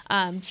about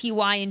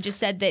T.Y. and just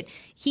said that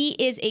he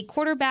is a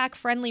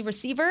quarterback-friendly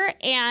receiver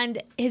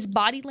and his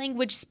body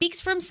language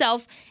speaks for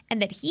himself and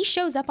that he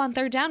shows up on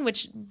third down,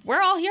 which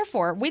we're all here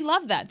for. We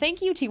love that.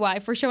 Thank you, T.Y.,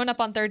 for showing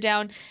up on third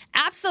down.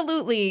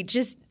 Absolutely.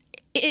 Just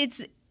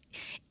it's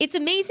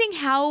amazing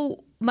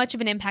how much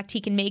of an impact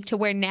he can make to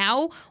where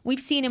now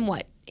we've seen him,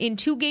 in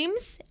 2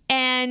 games,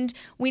 and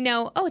we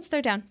know, it's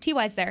third down.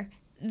 T.Y.'s there.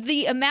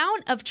 The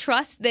amount of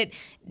trust that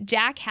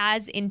Dak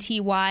has in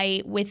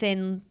T.Y.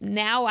 within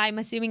now, I'm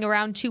assuming,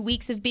 around 2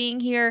 weeks of being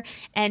here,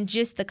 and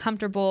just the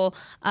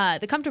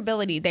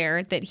comfortability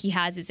there that he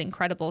has is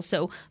incredible.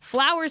 So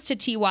flowers to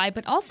T.Y.,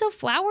 but also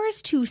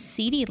flowers to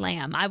CeeDee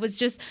Lamb.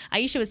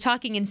 Aisha was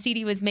talking and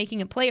CeeDee was making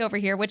a play over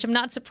here, which I'm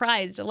not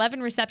surprised.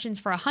 11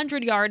 receptions for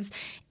 100 yards,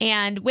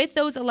 and with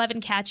those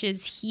 11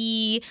 catches,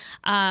 he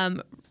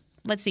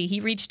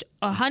reached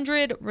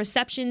 100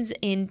 receptions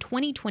in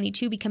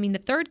 2022, becoming the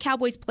 3rd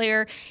Cowboys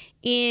player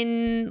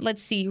in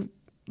 100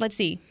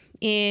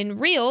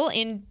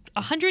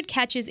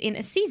 catches in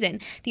a season.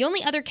 The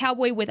only other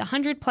Cowboy with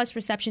 100-plus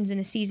receptions in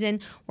a season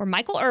were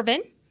Michael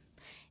Irvin,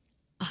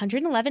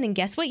 111, and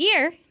guess what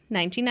year?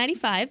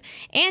 1995,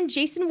 and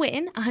Jason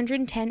Witten,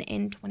 110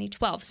 in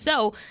 2012.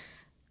 So,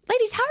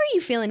 ladies, how are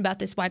you feeling about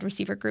this wide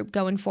receiver group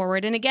going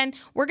forward? And again,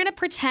 we're going to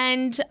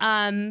pretend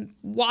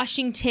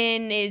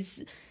Washington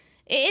is...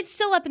 It's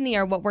still up in the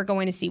air what we're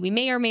going to see. We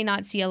may or may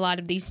not see a lot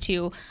of these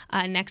 2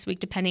 next week,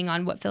 depending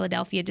on what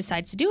Philadelphia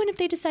decides to do and if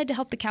they decide to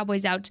help the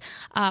Cowboys out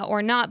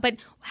or not. But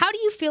how do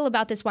you feel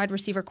about this wide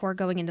receiver core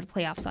going into the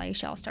playoffs,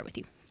 Aisha? I'll start with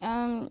you.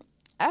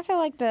 I feel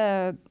like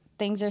the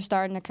things are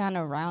starting to kind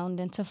of round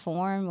into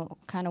form,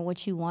 kind of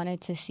what you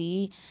wanted to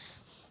see.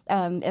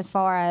 As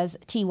far as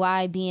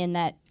T.Y. being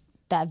that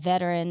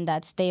veteran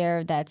that's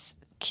there, that's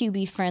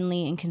QB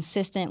friendly and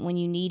consistent when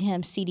you need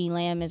him. CeeDee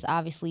Lamb is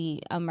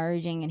obviously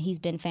emerging, and he's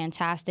been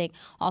fantastic.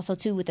 Also,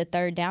 too, with the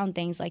third down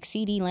things, like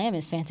CeeDee Lamb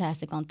is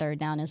fantastic on third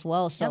down as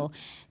well. So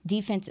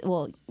defenses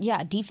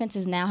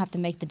now have to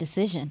make the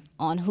decision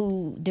on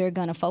who they're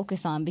going to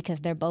focus on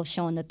because they're both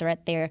showing the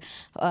threat there.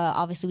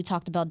 Obviously, we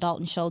talked about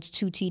Dalton Schultz,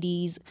 2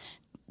 TDs.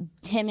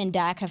 Him and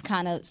Dak have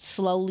kind of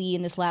slowly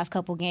in this last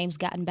couple games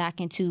gotten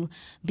back into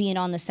being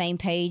on the same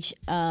page.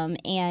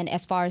 And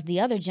as far as the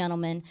other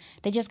gentlemen,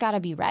 they just got to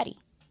be ready.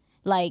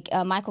 Like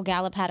Michael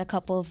Gallup had a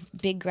couple of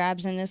big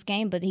grabs in this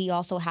game, but he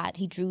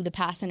drew the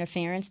pass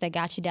interference that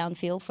got you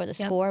downfield for the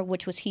score,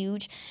 which was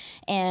huge.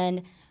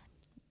 And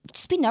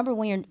just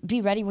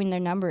be ready when their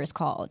number is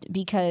called,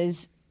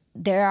 because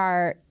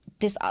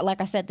like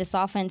I said, this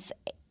offense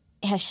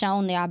has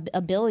shown their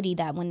ability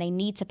that when they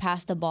need to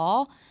pass the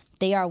ball,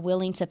 they are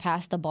willing to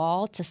pass the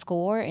ball to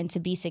score and to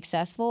be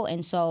successful.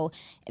 And so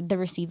the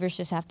receivers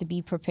just have to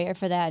be prepared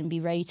for that and be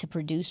ready to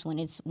produce when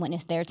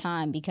it's their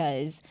time,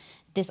 because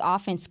this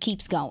offense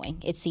keeps going.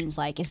 It seems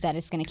like it's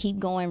going to keep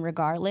going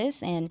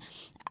regardless. And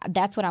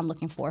that's what I'm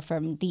looking for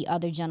from the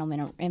other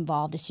gentlemen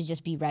involved, is to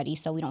just be ready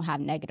so we don't have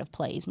negative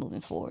plays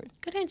moving forward.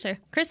 Good answer.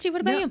 Christy,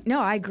 what about you?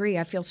 No, I agree.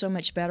 I feel so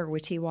much better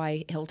with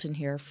T.Y. Hilton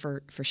here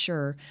for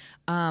sure.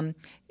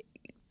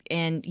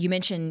 And you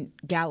mentioned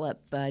Gallup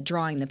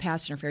drawing the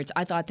pass interference.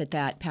 I thought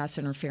that pass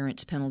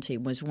interference penalty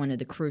was one of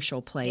the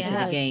crucial plays of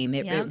the game.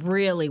 It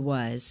really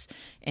was.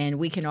 And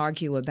we can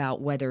argue about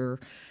whether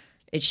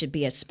it should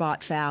be a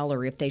spot foul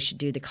or if they should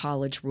do the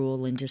college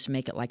rule and just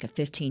make it like a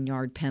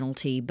 15-yard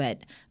penalty.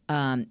 But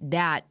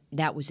that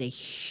was a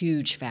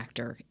huge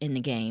factor in the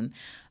game.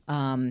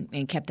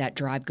 And kept that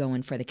drive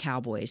going for the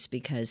Cowboys,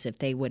 because if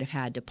they would have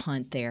had to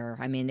punt there,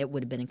 I mean, it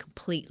would have been a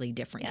completely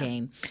different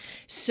game.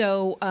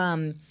 So,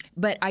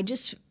 but I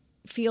just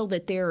feel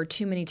that there are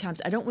too many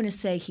times. I don't want to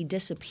say he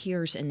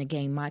disappears in the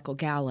game, Michael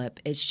Gallup.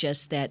 It's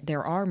just that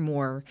there are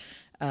more,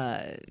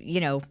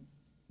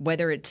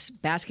 whether it's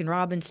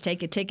Baskin-Robbins,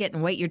 take a ticket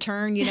and wait your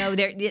turn,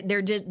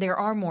 there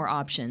are more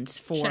options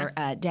for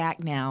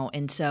Dak now.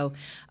 And so,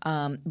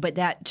 but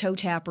that toe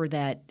tapper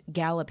that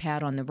Gallup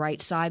had on the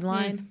right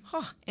sideline,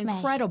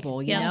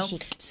 incredible, you know.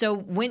 So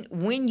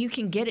when you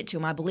can get it to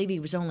him, I believe he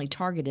was only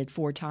targeted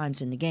 4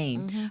 times in the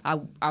game.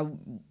 I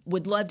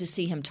would love to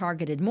see him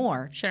targeted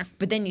more. Sure.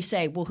 But then you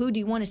say, well, who do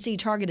you want to see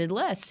targeted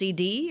less,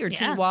 CD or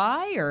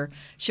T.Y., or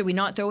should we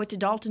not throw it to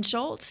Dalton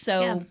Schultz?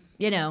 So.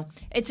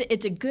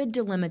 It's a good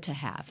dilemma to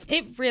have.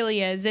 It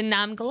really is. And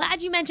I'm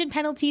glad you mentioned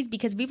penalties,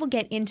 because we will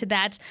get into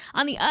that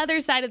on the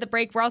other side of the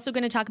break. We're also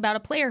going to talk about a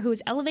player who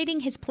is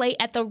elevating his play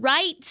at the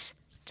right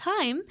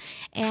time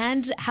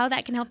and how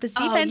that can help this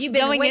defense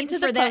going into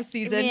the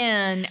postseason.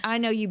 Man, I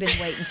know you've been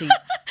waiting to.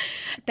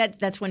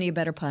 That's one of your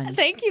better puns.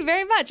 Thank you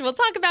very much. We'll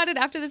talk about it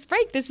after this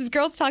break. This is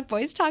Girls Talk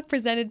Boys Talk,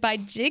 presented by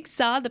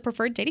Jigsaw, the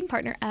preferred dating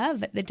partner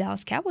of the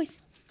Dallas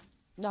Cowboys.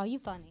 No, you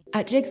funny.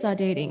 At Jigsaw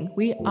Dating,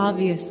 we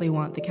obviously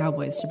want the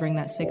Cowboys to bring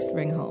that 6th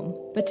ring home.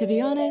 But to be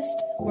honest,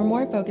 we're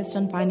more focused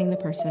on finding the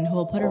person who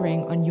will put a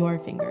ring on your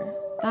finger.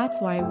 That's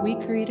why we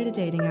created a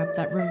dating app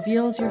that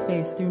reveals your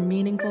face through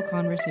meaningful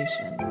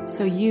conversation,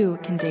 so you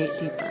can date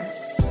deeper.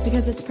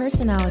 Because it's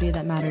personality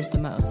that matters the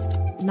most,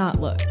 not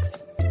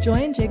looks.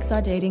 Join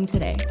Jigsaw Dating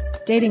today,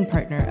 dating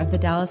partner of the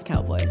Dallas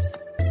Cowboys.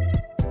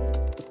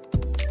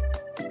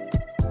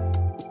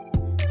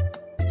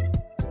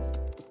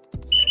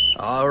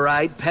 All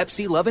right,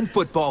 Pepsi-loving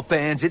football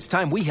fans, it's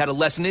time we had a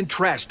lesson in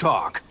trash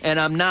talk. And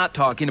I'm not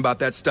talking about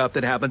that stuff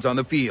that happens on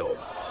the field.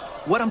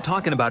 What I'm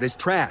talking about is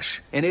trash,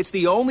 and it's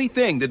the only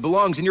thing that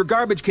belongs in your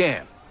garbage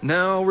can.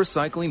 No,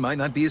 recycling might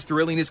not be as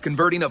thrilling as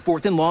converting a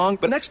 4th and long,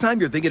 but next time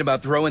you're thinking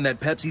about throwing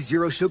that Pepsi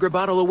Zero Sugar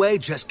bottle away,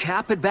 just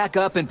cap it back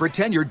up and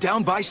pretend you're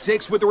down by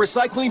 6 with the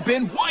recycling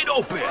bin wide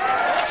open.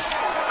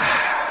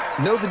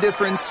 Know the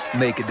difference?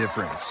 Make a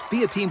difference.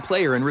 Be a team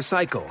player and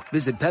recycle.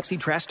 Visit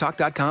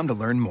PepsiTrashTalk.com to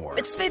learn more.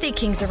 With Smoothie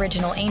King's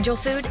original Angel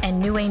Food and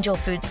new Angel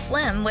Food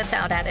Slim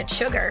without added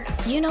sugar,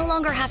 you no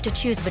longer have to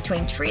choose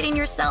between treating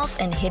yourself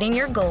and hitting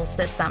your goals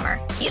this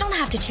summer. You don't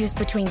have to choose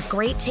between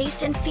great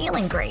taste and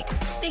feeling great.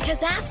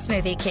 Because at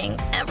Smoothie King,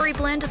 every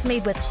blend is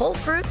made with whole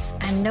fruits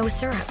and no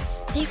syrups,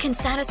 so you can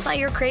satisfy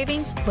your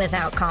cravings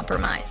without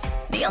compromise.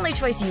 The only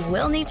choice you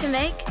will need to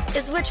make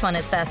is which one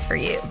is best for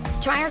you.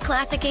 Try our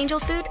classic Angel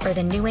Food or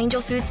the new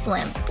Angel Food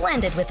Slim,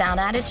 blended without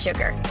added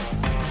sugar.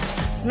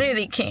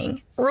 Smoothie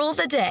King, rule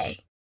the day.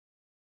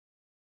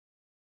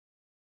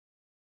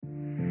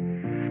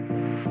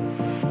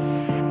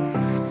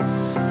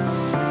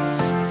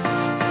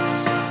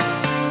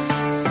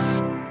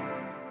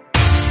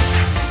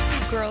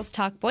 Girls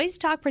Talk, Boys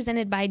Talk,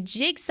 presented by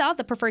Jigsaw,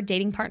 the preferred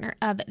dating partner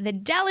of the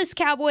Dallas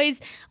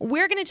Cowboys.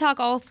 We're going to talk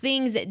all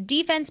things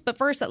defense, but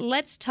first,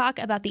 let's talk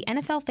about the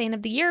NFL Fan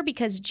of the Year,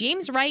 because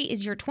James Wright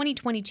is your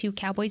 2022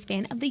 Cowboys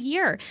Fan of the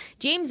Year.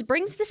 James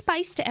brings the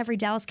spice to every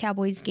Dallas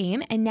Cowboys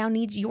game and now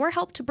needs your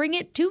help to bring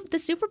it to the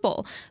Super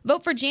Bowl.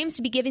 Vote for James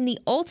to be given the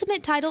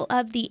ultimate title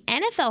of the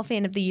NFL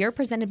Fan of the Year,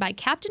 presented by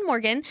Captain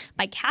Morgan,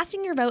 by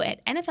casting your vote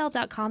at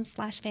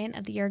NFL.com/fan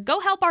of the year.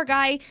 Go help our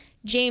guy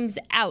James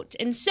out.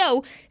 And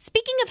so,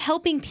 speaking of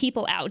helping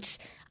people out,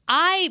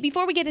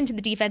 before we get into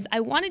the defense,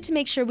 I wanted to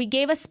make sure we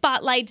gave a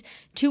spotlight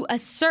to a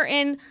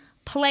certain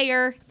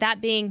player,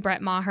 that being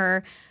Brett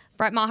Maher.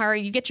 Brett Maher,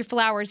 you get your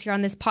flowers here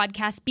on this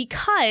podcast,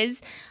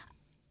 because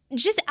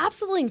just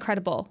absolutely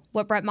incredible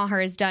what Brett Maher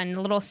has done. A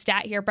little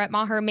stat here. Brett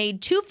Maher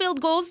made 2 field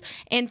goals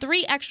and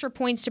 3 extra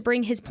points to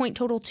bring his point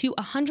total to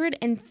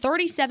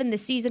 137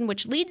 this season,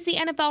 which leads the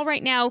NFL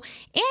right now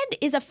and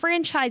is a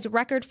franchise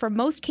record for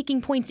most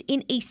kicking points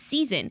in a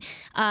season.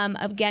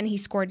 Again, he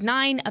scored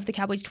 9 of the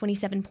Cowboys'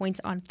 27 points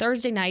on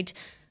Thursday night.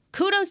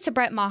 Kudos to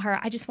Brett Maher.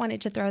 I just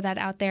wanted to throw that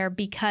out there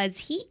because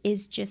he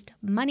is just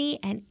money,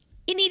 and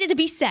it needed to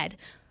be said.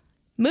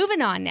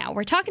 Moving on now.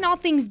 We're talking all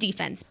things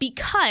defense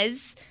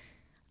because,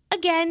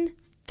 again,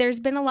 there's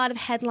been a lot of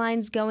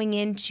headlines going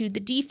into the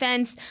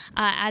defense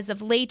as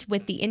of late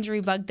with the injury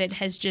bug that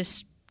has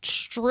just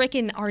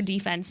stricken our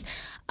defense.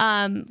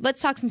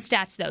 Let's talk some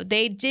stats, though.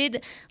 They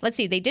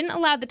didn't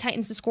allow the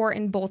Titans to score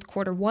in both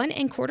quarter 1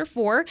 and quarter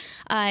 4.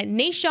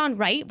 Nahshon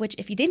Wright, which,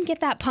 if you didn't get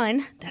that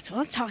pun, that's what I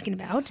was talking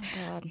about.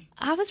 Oh, God.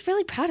 I was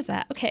really proud of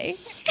that. Okay.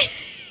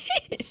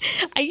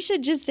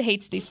 Aisha just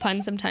hates these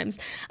puns sometimes.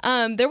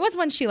 There was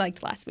one she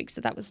liked last week, so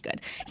that was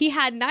good. He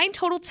had 9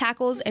 total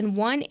tackles and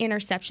 1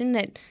 interception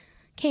that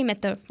came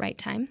at the right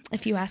time,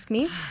 if you ask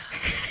me.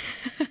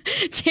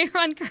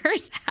 Jaron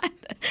Kearse had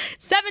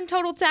 7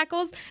 total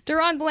tackles.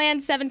 Deron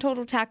Bland, 7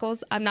 total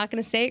tackles. I'm not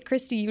going to say it.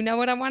 Christy, you know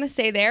what I want to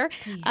say there.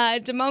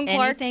 Damone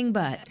Clark. Anything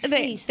but.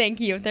 Thank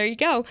you. There you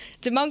go.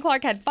 Damone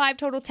Clark had 5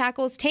 total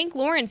tackles. Tank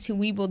Lawrence, who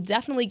we will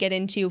definitely get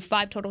into,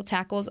 5 total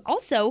tackles.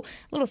 Also,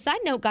 little side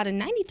note, got a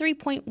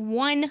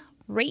 93.1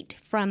 rate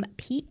from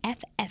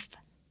PFF.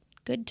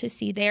 Good to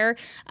see there.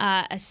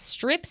 A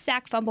strip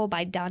sack fumble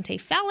by Dante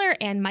Fowler,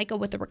 and Micah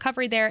with the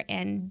recovery there,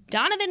 and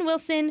Donovan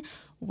Wilson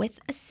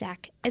with a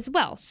sack as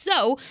well.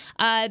 So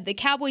the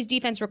Cowboys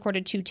defense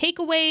recorded 2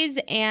 takeaways,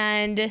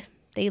 and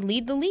they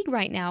lead the league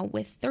right now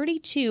with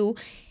 32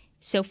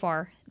 so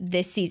far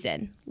this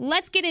season.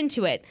 Let's get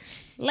into it.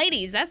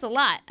 Ladies, that's a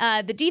lot.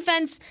 The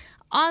defense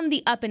on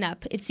the up and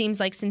up, it seems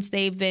like, since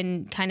they've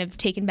been kind of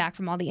taken back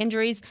from all the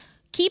injuries.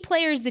 Key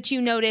players that you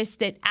noticed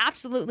that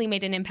absolutely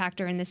made an impact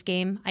during this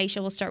game.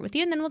 Aisha, we'll start with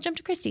you, and then we'll jump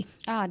to Christy.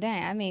 Oh,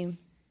 dang. I mean,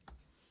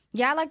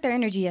 yeah, I liked their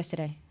energy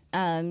yesterday.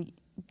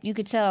 You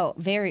could tell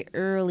very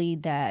early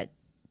that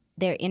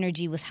their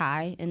energy was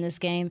high in this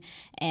game.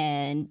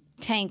 And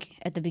Tank,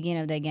 at the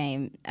beginning of that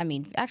game, I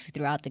mean, actually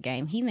throughout the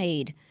game, he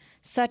made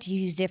such a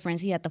huge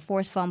difference. He had the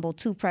forced fumble,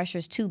 2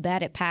 pressures, 2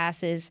 batted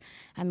passes.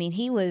 I mean,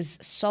 he was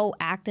so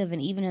active,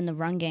 and even in the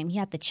run game, he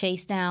had the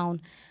chase down.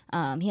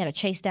 He had a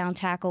chase down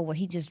tackle where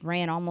he just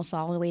ran almost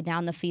all the way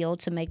down the field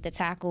to make the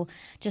tackle.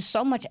 Just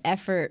so much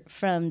effort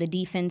from the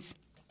defense.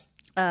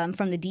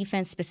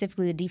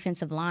 Specifically the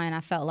defensive line, I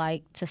felt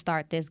like, to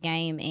start this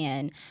game.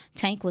 And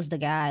Tank was the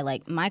guy.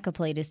 Like, Micah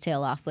played his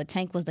tail off, but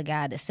Tank was the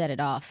guy that set it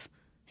off.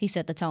 He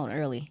set the tone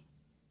early.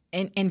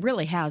 And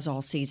really has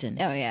all season.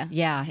 Oh, yeah.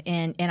 Yeah,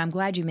 and I'm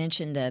glad you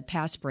mentioned the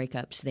pass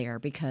breakups there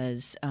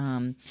because,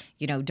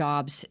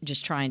 Dobbs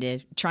just trying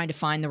to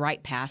find the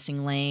right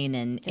passing lane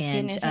and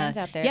getting his hands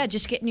out there. Yeah,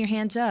 just getting your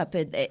hands up.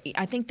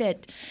 I think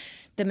that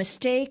the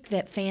mistake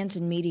that fans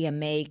and media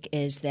make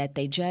is that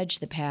they judge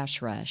the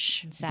pass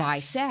rush by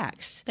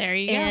sacks. There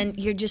you go. And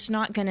you're just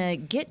not going to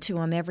get to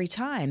them every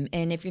time.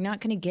 And if you're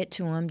not going to get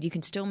to them, you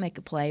can still make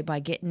a play by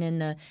getting in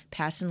the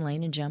passing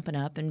lane and jumping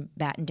up and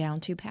batting down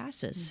 2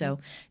 passes. Mm-hmm. So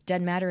it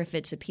doesn't matter if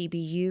it's a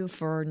PBU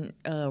for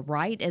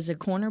Wright as a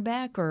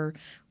cornerback or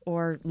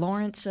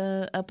Lawrence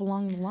up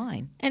along the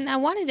line. And I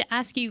wanted to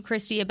ask you,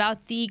 Christy,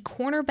 about the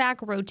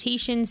cornerback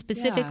rotation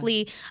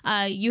specifically.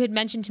 Yeah. You had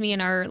mentioned to me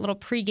in our little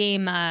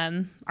pregame,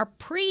 our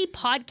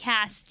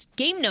pre-podcast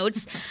game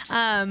notes,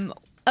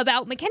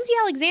 about Mackenzie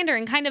Alexander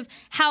and kind of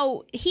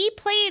how he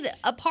played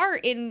a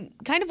part in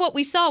kind of what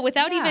we saw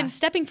without even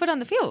stepping foot on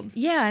the field.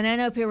 Yeah, and I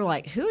know people are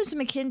like, who is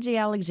Mackenzie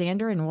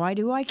Alexander and why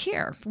do I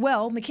care?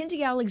 Well,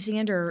 Mackenzie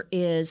Alexander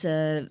is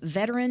a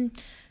veteran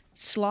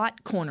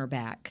slot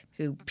cornerback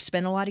who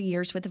spent a lot of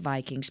years with the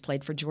Vikings,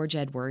 played for George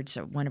Edwards,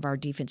 one of our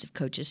defensive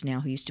coaches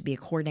now, who used to be a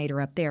coordinator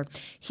up there.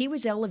 He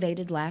was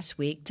elevated last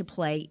week to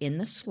play in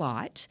the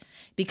slot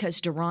because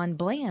Deron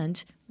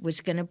Bland was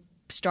going to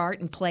start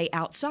and play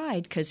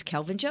outside because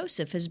Kelvin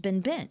Joseph has been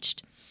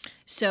benched.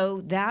 So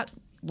that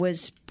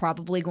was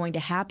probably going to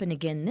happen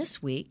again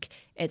this week,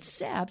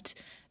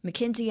 except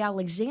Mackenzie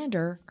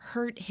Alexander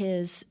hurt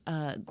his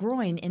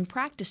groin in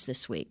practice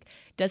this week.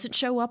 Doesn't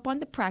show up on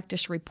the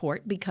practice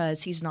report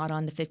because he's not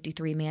on the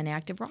 53-man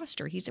active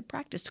roster. He's a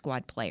practice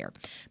squad player.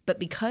 But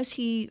because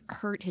he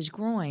hurt his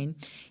groin,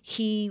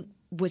 he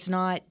was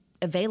not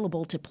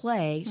available to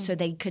play, so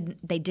they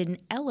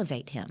didn't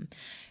elevate him.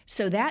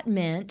 So that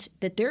meant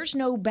that there's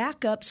no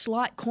backup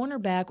slot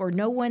cornerback or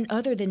no one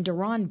other than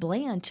Deron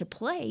Bland to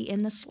play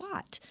in the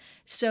slot.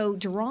 So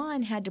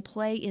Deron had to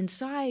play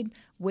inside,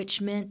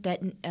 which meant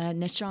that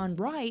Nahshon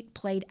Wright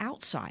played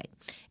outside.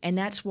 And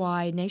that's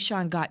why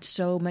Nahshon got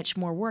so much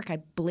more work. I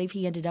believe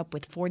he ended up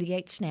with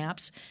 48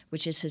 snaps,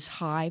 which is his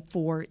high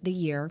for the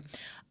year.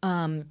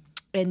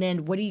 And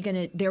then what are you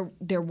going to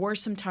 – there were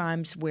some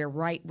times where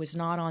Wright was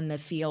not on the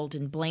field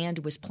and Bland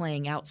was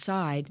playing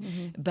outside,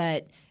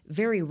 but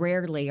very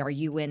rarely are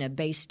you in a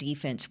base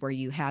defense where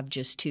you have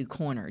just two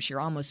corners. You're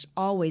almost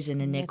always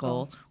in a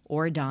nickel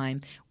or a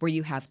dime where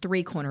you have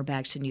three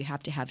cornerbacks and you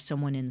have to have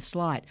someone in the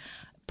slot.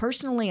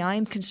 Personally,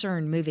 I'm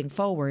concerned moving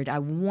forward. I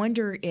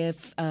wonder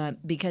if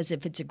because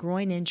if it's a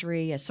groin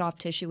injury, a soft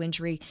tissue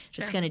injury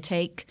that's going to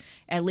take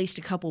at least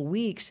a couple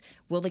weeks,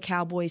 will the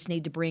Cowboys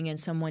need to bring in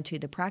someone to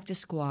the practice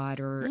squad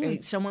or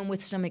someone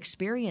with some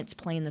experience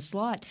playing the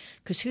slot?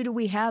 Because who do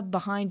we have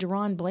behind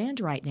Deron Bland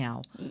right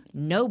now?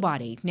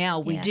 Nobody. Now,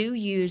 we do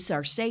use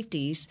our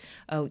safeties.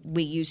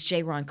 We use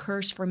Jaron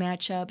Kearse for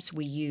matchups.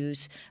 We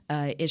use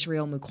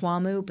Israel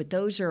Mukuamu, but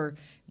those are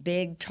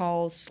big,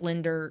 tall,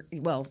 slender,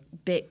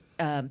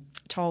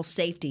 tall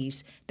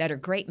safeties that are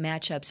great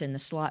matchups in the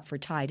slot for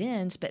tight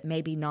ends, but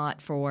maybe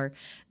not for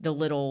the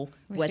little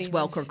Wes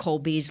Welker, Cole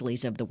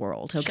Beasleys of the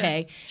world,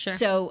 okay? Sure.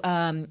 So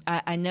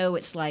I know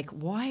it's like,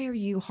 why are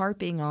you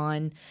harping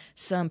on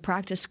some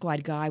practice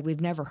squad guy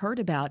we've never heard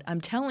about?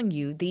 I'm telling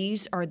you,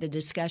 these are the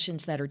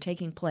discussions that are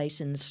taking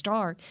place in the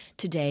Star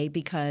today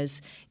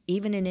because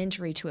even an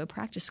injury to a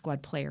practice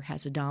squad player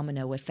has a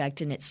domino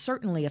effect, and it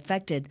certainly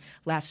affected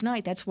last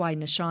night. That's why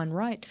Nahshon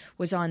Wright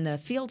was on the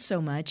field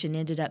so much and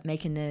ended up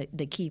making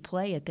the key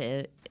play at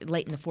the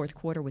late in the fourth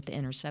quarter with the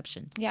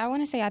interception. Yeah, I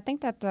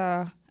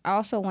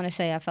also want to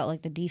say I felt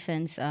like the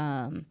defense,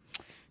 the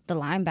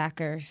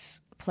linebackers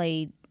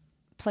played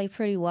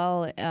pretty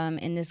well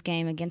in this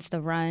game against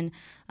the run.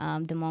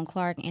 Damone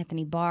Clark,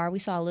 Anthony Barr. We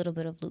saw a little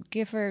bit of Luke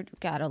Gifford.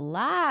 Got a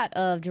lot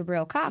of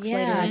Jabril Cox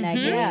later in that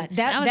game. Yeah,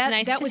 that was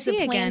nice that to was see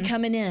the plan again.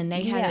 coming in.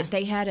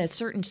 They had a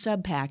certain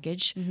sub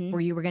package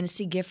where you were going to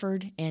see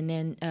Gifford and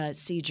then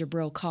see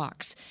Jabril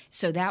Cox.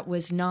 So that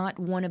was not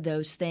one of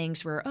those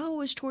things where it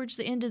was towards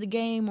the end of the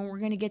game and we're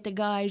going to get the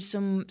guys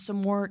some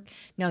work.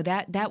 No,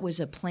 that was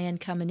a plan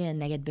coming in.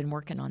 They had been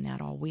working on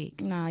that all week.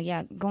 No,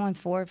 yeah, going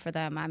forward for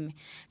them,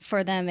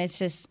 it's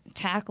just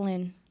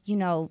tackling.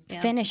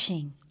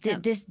 Finishing.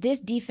 This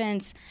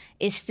defense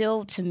is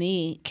still, to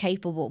me,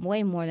 capable,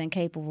 way more than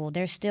capable.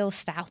 They're still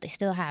stout. They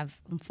still have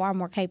far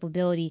more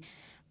capability.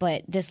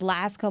 But this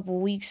last couple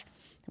of weeks,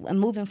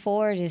 moving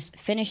forward, is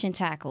finishing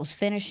tackles,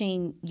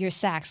 finishing your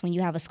sacks when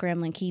you have a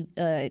scrambling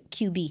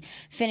QB,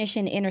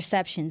 finishing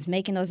interceptions,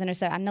 making those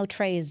interceptions. I know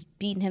Trey is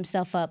beating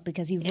himself up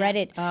because he read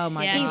it. Oh,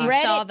 my God. He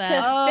read it to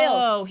filth.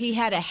 Oh, he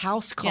had a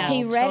house call.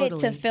 He read it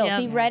to filth. Yep.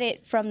 He read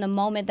it from the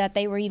moment that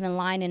they were even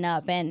lining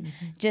up and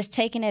just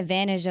taking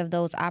advantage of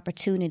those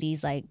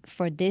opportunities. Like,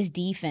 for this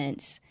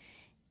defense,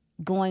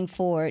 going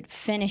forward,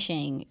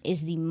 finishing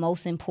is the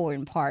most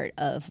important part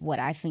of what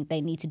I think they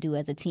need to do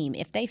as a team.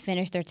 If they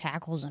finish their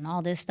tackles and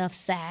all this stuff,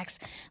 sacks,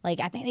 I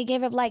think they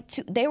gave up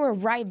they were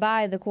right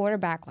by the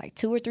quarterback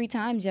 2 or 3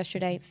 times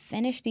yesterday.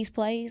 Finish these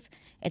plays.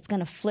 It's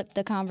going to flip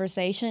the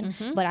conversation.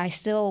 But I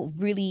still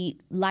really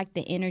like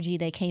the energy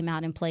they came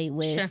out and played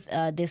with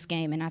this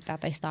game, and I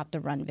thought they stopped the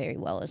run very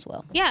well as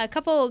well. Yeah, a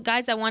couple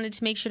guys I wanted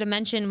to make sure to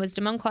mention was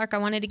Damone Clark. I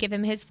wanted to give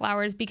him his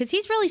flowers because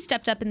he's really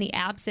stepped up in the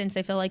absence,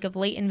 I feel like, of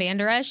Leighton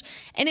Vander Esch.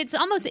 And it's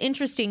almost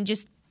interesting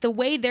just the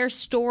way their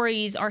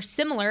stories are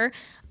similar.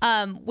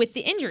 with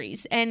the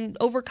injuries and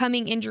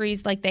overcoming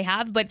injuries like they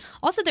have, but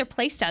also their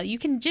play style. You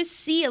can just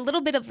see a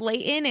little bit of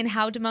Leighton and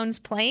how Damon's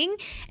playing,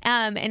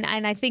 and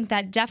I think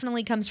that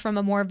definitely comes from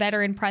a more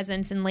veteran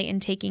presence and Leighton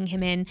taking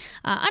him in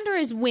under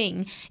his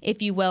wing,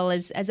 if you will,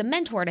 as a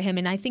mentor to him.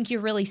 And I think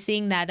you're really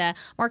seeing that.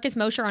 Marcus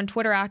Mosher on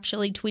Twitter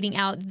actually tweeting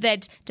out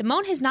that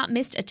Damon has not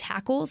missed a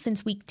tackle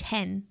since week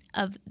 10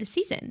 of the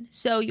season.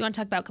 So you want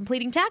to talk about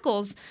completing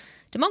tackles?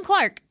 Damon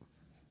Clark,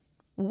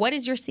 what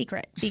is your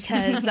secret?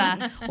 Because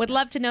would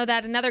love to know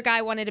that. Another guy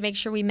I wanted to make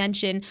sure we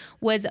mention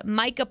was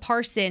Micah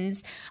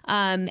Parsons.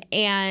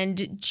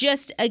 And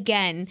just,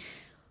 again,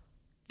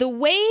 the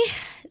way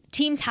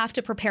teams have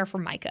to prepare for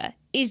Micah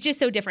is just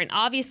so different.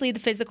 Obviously, the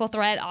physical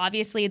threat,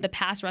 obviously, the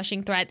pass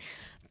rushing threat,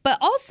 but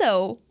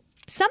also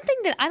something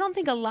that I don't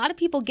think a lot of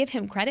people give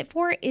him credit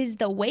for is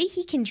the way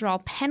he can draw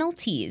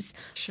penalties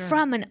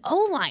from an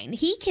O-line.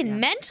 He can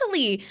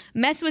mentally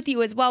mess with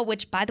you as well,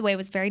 which, by the way,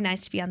 was very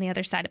nice to be on the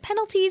other side of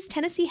penalties.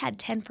 Tennessee had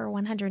 10 for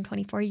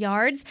 124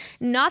 yards.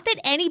 Not that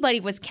anybody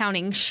was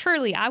counting.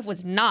 Surely I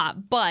was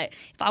not. But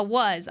if I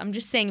was, I'm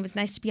just saying it was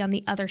nice to be on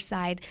the other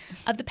side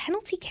of the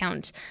penalty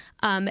count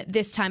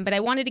this time. But I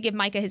wanted to give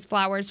Micah his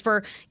flowers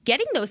for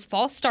getting those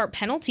false start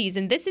penalties.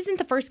 And this isn't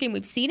the first game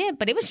we've seen it,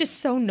 but it was just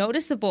so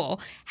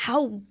noticeable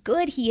how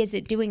good he is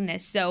at doing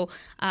this. So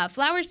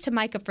flowers to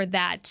Micah for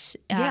that.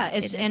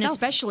 And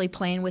especially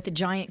playing with a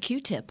giant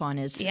Q-tip on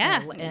his for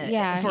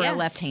a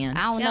left hand.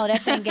 I don't know.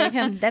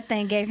 That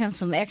thing gave him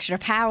some extra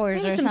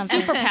powers or some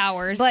something.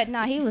 Superpowers. But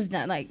no, he was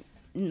not like.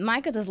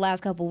 Micah, this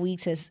last couple of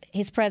weeks,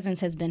 his presence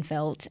has been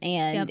felt,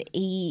 and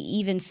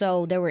even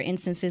so, there were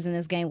instances in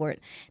this game where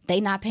they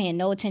not paying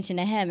no attention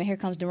to him, and here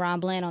comes Deron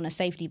Bland on a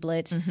safety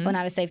blitz, well,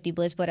 not a safety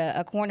blitz, but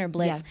a corner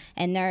blitz,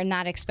 and they're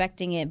not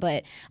expecting it.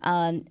 But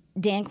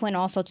Dan Quinn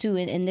also too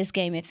in this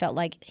game, it felt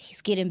like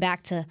he's getting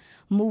back to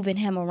moving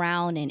him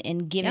around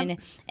and giving,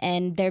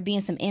 and there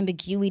being some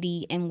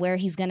ambiguity in where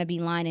he's going to be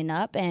lining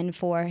up. And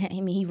for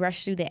him, he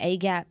rushed through the A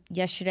gap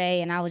yesterday,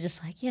 and I was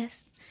just like,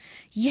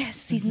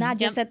 Yes, he's not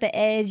just at the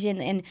edge.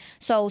 And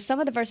so some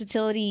of the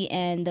versatility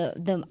and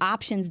the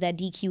options that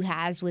DQ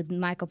has with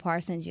Micah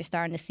Parsons, you're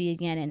starting to see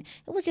again. And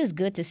it was just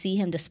good to see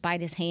him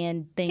despite his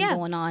hand thing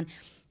going on.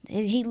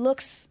 He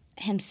looks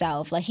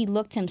himself. Like, he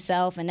looked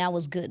himself, and that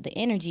was good. The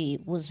energy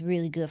was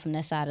really good from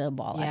that side of the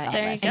ball.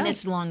 And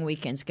this long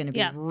weekend's going to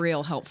be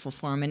real helpful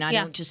for him. And I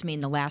don't just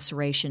mean the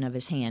laceration of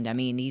his hand. I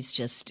mean, he's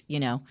just,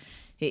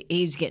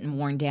 he's getting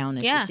worn down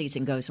as the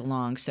season goes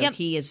along. So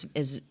he is,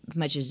 as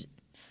much as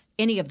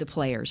any of the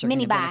players are going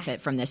to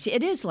benefit from this.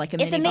 It is like a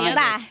mini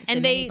buy.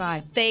 And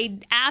they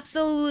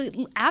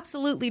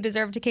absolutely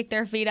deserve to kick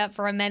their feet up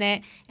for a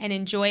minute and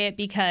enjoy it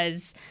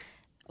because,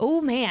 oh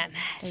man,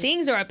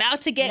 things are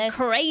about to get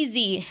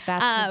crazy.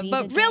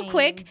 But real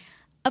quick,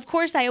 of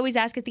course, I always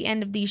ask at the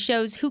end of these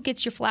shows, who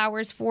gets your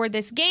flowers for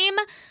this game?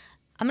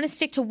 I'm going to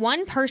stick to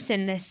one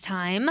person this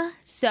time.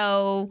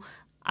 So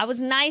I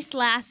was nice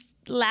last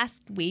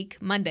week,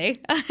 Monday,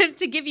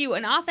 to give you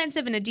an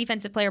offensive and a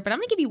defensive player, but I'm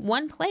going to give you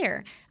one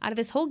player out of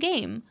this whole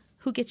game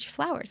who gets your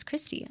flowers.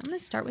 Christy, I'm going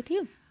to start with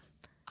you.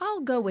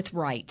 I'll go with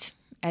Wright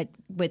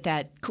with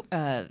that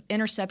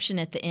interception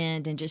at the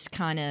end and just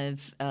kind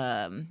of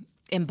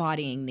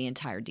embodying the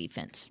entire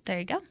defense. There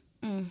you go.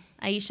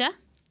 Aisha?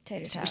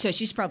 So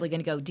she's probably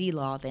going to go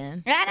D-Law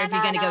then. Or if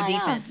you're going to go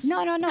defense. No.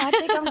 I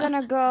think I'm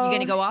going to go. You're going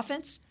to go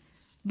offense?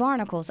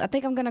 Barnacles. I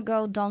think I'm going to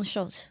go Don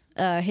Schultz.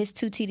 His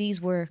 2 TDs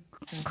were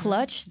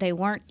clutch. They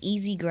weren't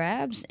easy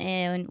grabs.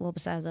 And, well,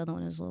 besides the other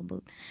one, it was a little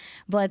boot.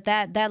 But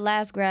that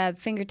last grab,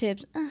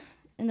 fingertips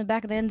in the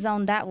back of the end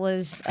zone, that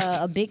was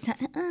a big time.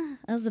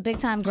 That was a big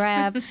time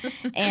grab.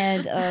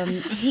 And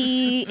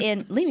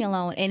leave me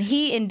alone. And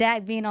he and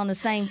Dak being on the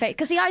same page.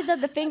 Because he always does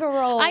the finger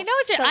roll. I know.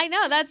 I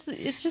know.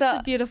 It's just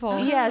a beautiful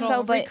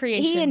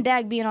recreation. He and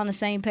Dak being on the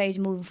same page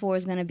moving forward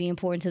is going to be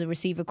important to the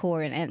receiver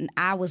core. And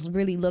I was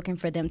really looking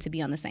for them to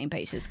be on the same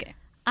page this game.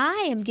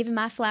 I am giving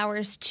my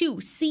flowers to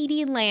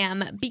CeeDee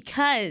Lamb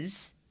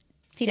because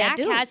Dak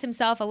has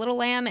himself a little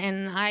lamb,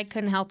 and I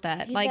couldn't help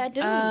that. He's that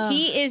dude.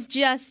 He is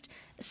just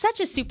such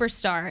a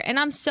superstar, and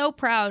I'm so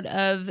proud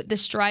of the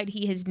stride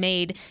he has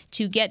made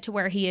to get to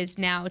where he is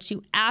now,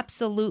 to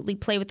absolutely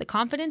play with the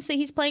confidence that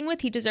he's playing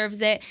with. He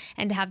deserves it,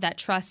 and to have that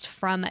trust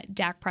from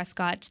Dak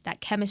Prescott, that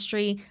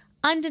chemistry,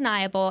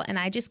 undeniable, and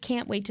I just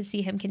can't wait to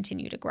see him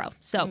continue to grow.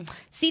 So,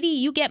 CeeDee,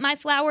 you get my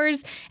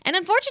flowers, and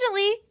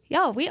unfortunately,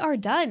 we are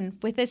done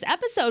with this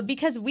episode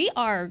because we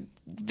are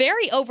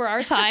very over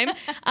our time.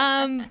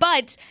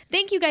 But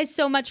thank you guys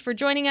so much for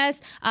joining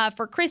us.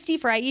 For Christy,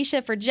 for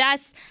Aisha, for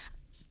Jess,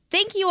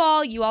 thank you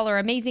all. You all are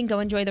amazing. Go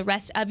enjoy the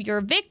rest of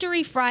your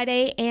Victory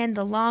Friday and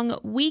the long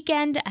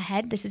weekend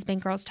ahead. This has been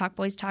Girls Talk,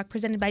 Boys Talk,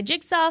 presented by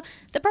Jigsaw,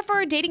 the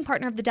preferred dating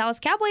partner of the Dallas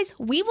Cowboys.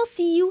 We will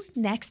see you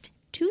next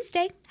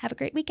Tuesday. Have a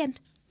great weekend.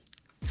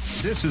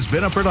 This has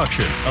been a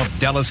production of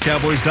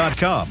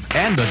DallasCowboys.com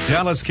and the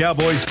Dallas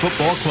Cowboys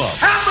Football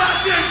Club.